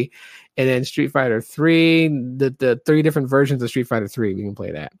 3, and then Street Fighter 3, the 3 different versions of Street Fighter 3. We can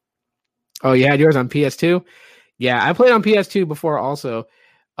play that. Oh, you had yours on PS2? Yeah, I played on PS2 before also.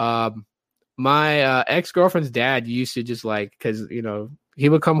 My ex-girlfriend's dad used to just like, because, you know, he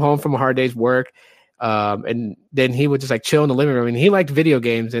would come home from a hard day's work, and then he would just like chill in the living room, and he liked video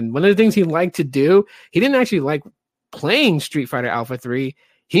games. And one of the things he liked to do, he didn't actually like playing Street Fighter Alpha 3.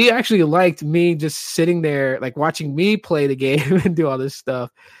 He actually liked me just sitting there, like watching me play the game and do all this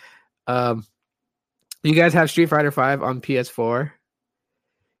stuff. You guys have Street Fighter 5 on PS4?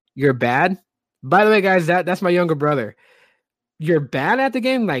 You're bad? By the way, guys, that's my younger brother. You're bad at the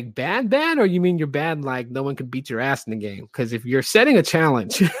game, like bad, or you mean you're bad like no one can beat your ass in the game? Because if you're setting a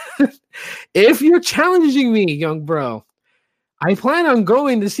challenge, if you're challenging me, young bro, I plan on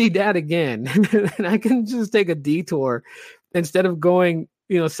going to see Dad again, and I can just take a detour instead of going,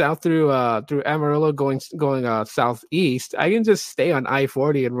 you know, south through Amarillo, going southeast. I can just stay on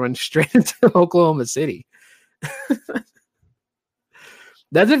I-40 and run straight into Oklahoma City.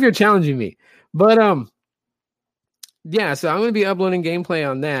 That's if you're challenging me, but yeah, so I'm going to be uploading gameplay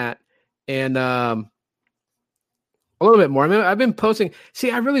on that, and a little bit more. I mean, I've been posting.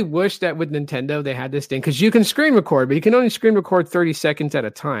 See, I really wish that with Nintendo they had this thing, because you can screen record, but you can only screen record 30 seconds at a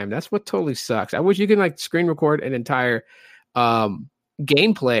time. That's what totally sucks. I wish you could like screen record an entire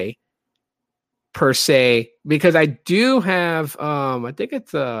gameplay per se, because I do have I think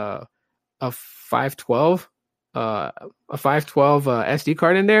it's a 512 SD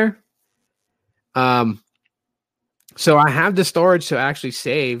card in there. So I have the storage to actually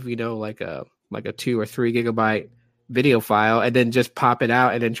save, like a 2 or 3 gigabyte video file, and then just pop it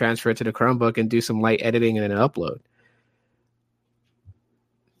out and then transfer it to the Chromebook and do some light editing and then upload.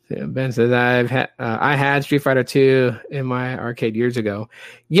 Yeah, Ben says I had Street Fighter 2 in my arcade years ago.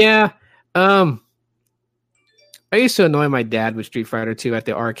 Yeah. I used to annoy my dad with Street Fighter 2 at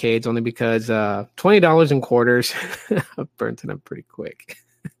the arcades only because $20 in quarters burnt it up pretty quick.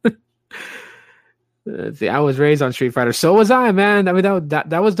 See, I was raised on Street Fighter. So was I, man. I mean,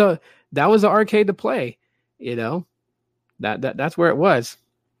 that was the arcade to play. That's where it was.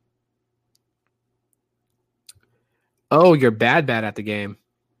 Oh, you're bad at the game.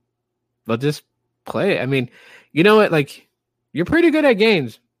 But just play it. I mean, you know what? Like, you're pretty good at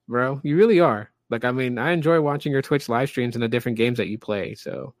games, bro. You really are. Like, I mean, I enjoy watching your Twitch live streams and the different games that you play.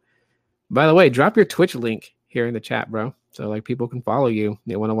 So, by the way, drop your Twitch link here in the chat, bro. So, like, people can follow you.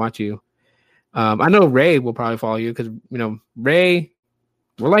 They want to watch you. I know Ray will probably follow you because, Ray,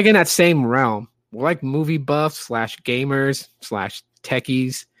 we're like in that same realm. We're like movie buffs / gamers /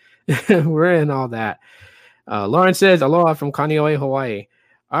 techies. We're in all that. Lawrence says, aloha from Kaneohe, Hawaii.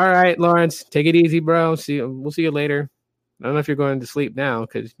 All right, Lawrence, take it easy, bro. We'll see you later. I don't know if you're going to sleep now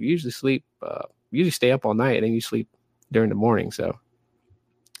because you usually sleep. You usually stay up all night and then you sleep during the morning. So,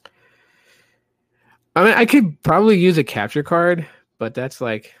 I mean, I could probably use a capture card, but that's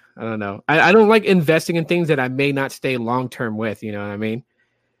like, I don't know. I don't like investing in things that I may not stay long term with. You know what I mean?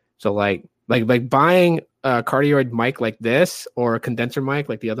 So like buying a cardioid mic like this or a condenser mic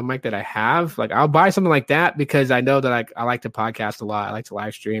like the other mic that I have. Like I'll buy something like that because I know that I like to podcast a lot. I like to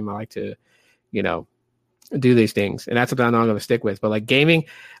live stream. I like to, do these things, and that's something I'm not going to stick with. But like gaming,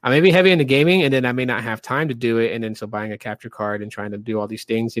 I may be heavy into gaming, and then I may not have time to do it. And then so buying a capture card and trying to do all these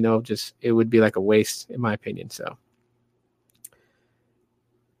things, just it would be like a waste in my opinion. So.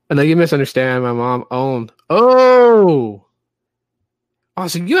 I know you misunderstand. My mom owned. Oh,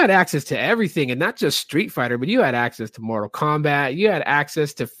 so you had access to everything, and not just Street Fighter, but you had access to Mortal Kombat. You had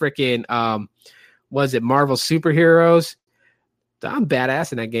access to freaking was it Marvel Superheroes? I'm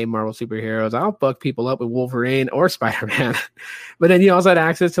badass in that game, Marvel Superheroes. I'll fuck people up with Wolverine or Spider-Man. But then you also had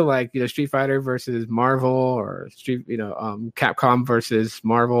access to like Street Fighter versus Marvel or Capcom versus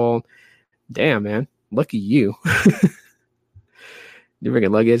Marvel. Damn, man, lucky you. You're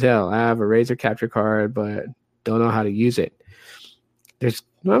freaking lucky as hell. I have a Razer capture card, but don't know how to use it. You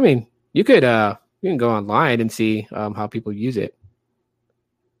can go online and see how people use it.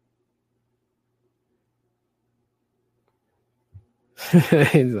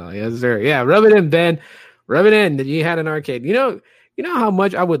 Yes, sir. Yeah, rub it in, Ben. Rub it in that you had an arcade. You know how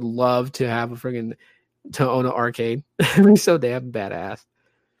much I would love to have to own an arcade. It'd be so damn badass.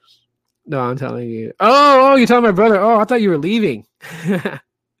 No, I'm telling you. Oh, you're telling my brother. Oh, I thought you were leaving.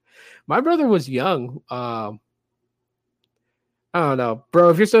 My brother was young. I don't know, bro.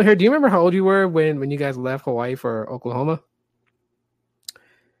 If you're still here, do you remember how old you were when you guys left Hawaii for Oklahoma?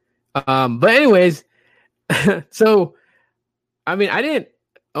 But anyways, so I mean, I didn't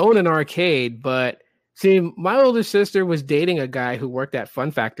own an arcade, but see, my older sister was dating a guy who worked at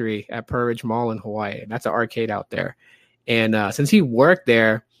Fun Factory at Pearl Ridge Mall in Hawaii. That's an arcade out there, and since he worked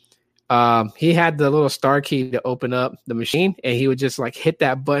there. He had the little star key to open up the machine, and he would just like hit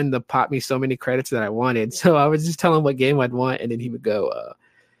that button to pop me so many credits that I wanted. So I would just tell him what game I'd want, and then he would go,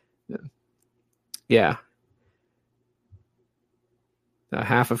 yeah.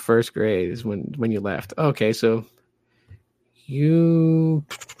 Half of first grade is when you left. Okay, so you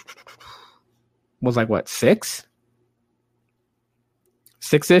was like what, 6?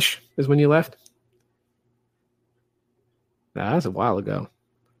 6-ish is when you left? Nah, that's a while ago.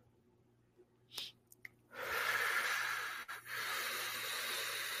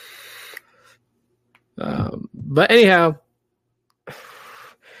 But anyhow,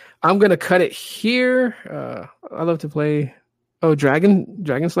 I'm gonna cut it here. I love to play. Oh,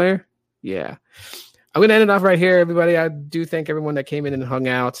 Dragon Slayer. Yeah, I'm gonna end it off right here, everybody. I do thank everyone that came in and hung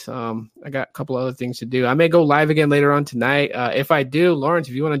out. I got a couple other things to do. I may go live again later on tonight. If I do, Lawrence,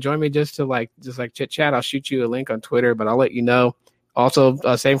 if you want to join me just to chit chat, I'll shoot you a link on Twitter. But I'll let you know. Also,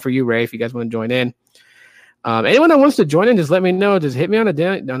 same for you, Ray. If you guys want to join in. Anyone that wants to join in, just let me know. Just hit me on a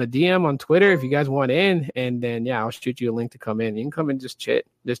DM on Twitter if you guys want in, and then I'll shoot you a link to come in. You can come and just chit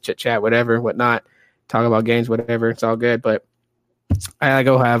chat, whatnot, talk about games, whatever. It's all good. But I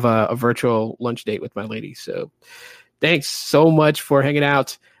go have a virtual lunch date with my lady. So thanks so much for hanging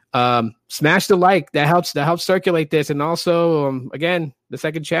out. Smash the like. That helps circulate this. And also, again, the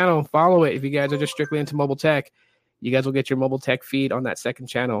second channel, follow it. If you guys are just strictly into mobile tech, you guys will get your mobile tech feed on that second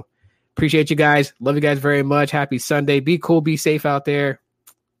channel. Appreciate you guys. Love you guys very much. Happy Sunday. Be cool. Be safe out there.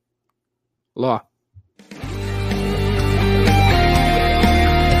 Law.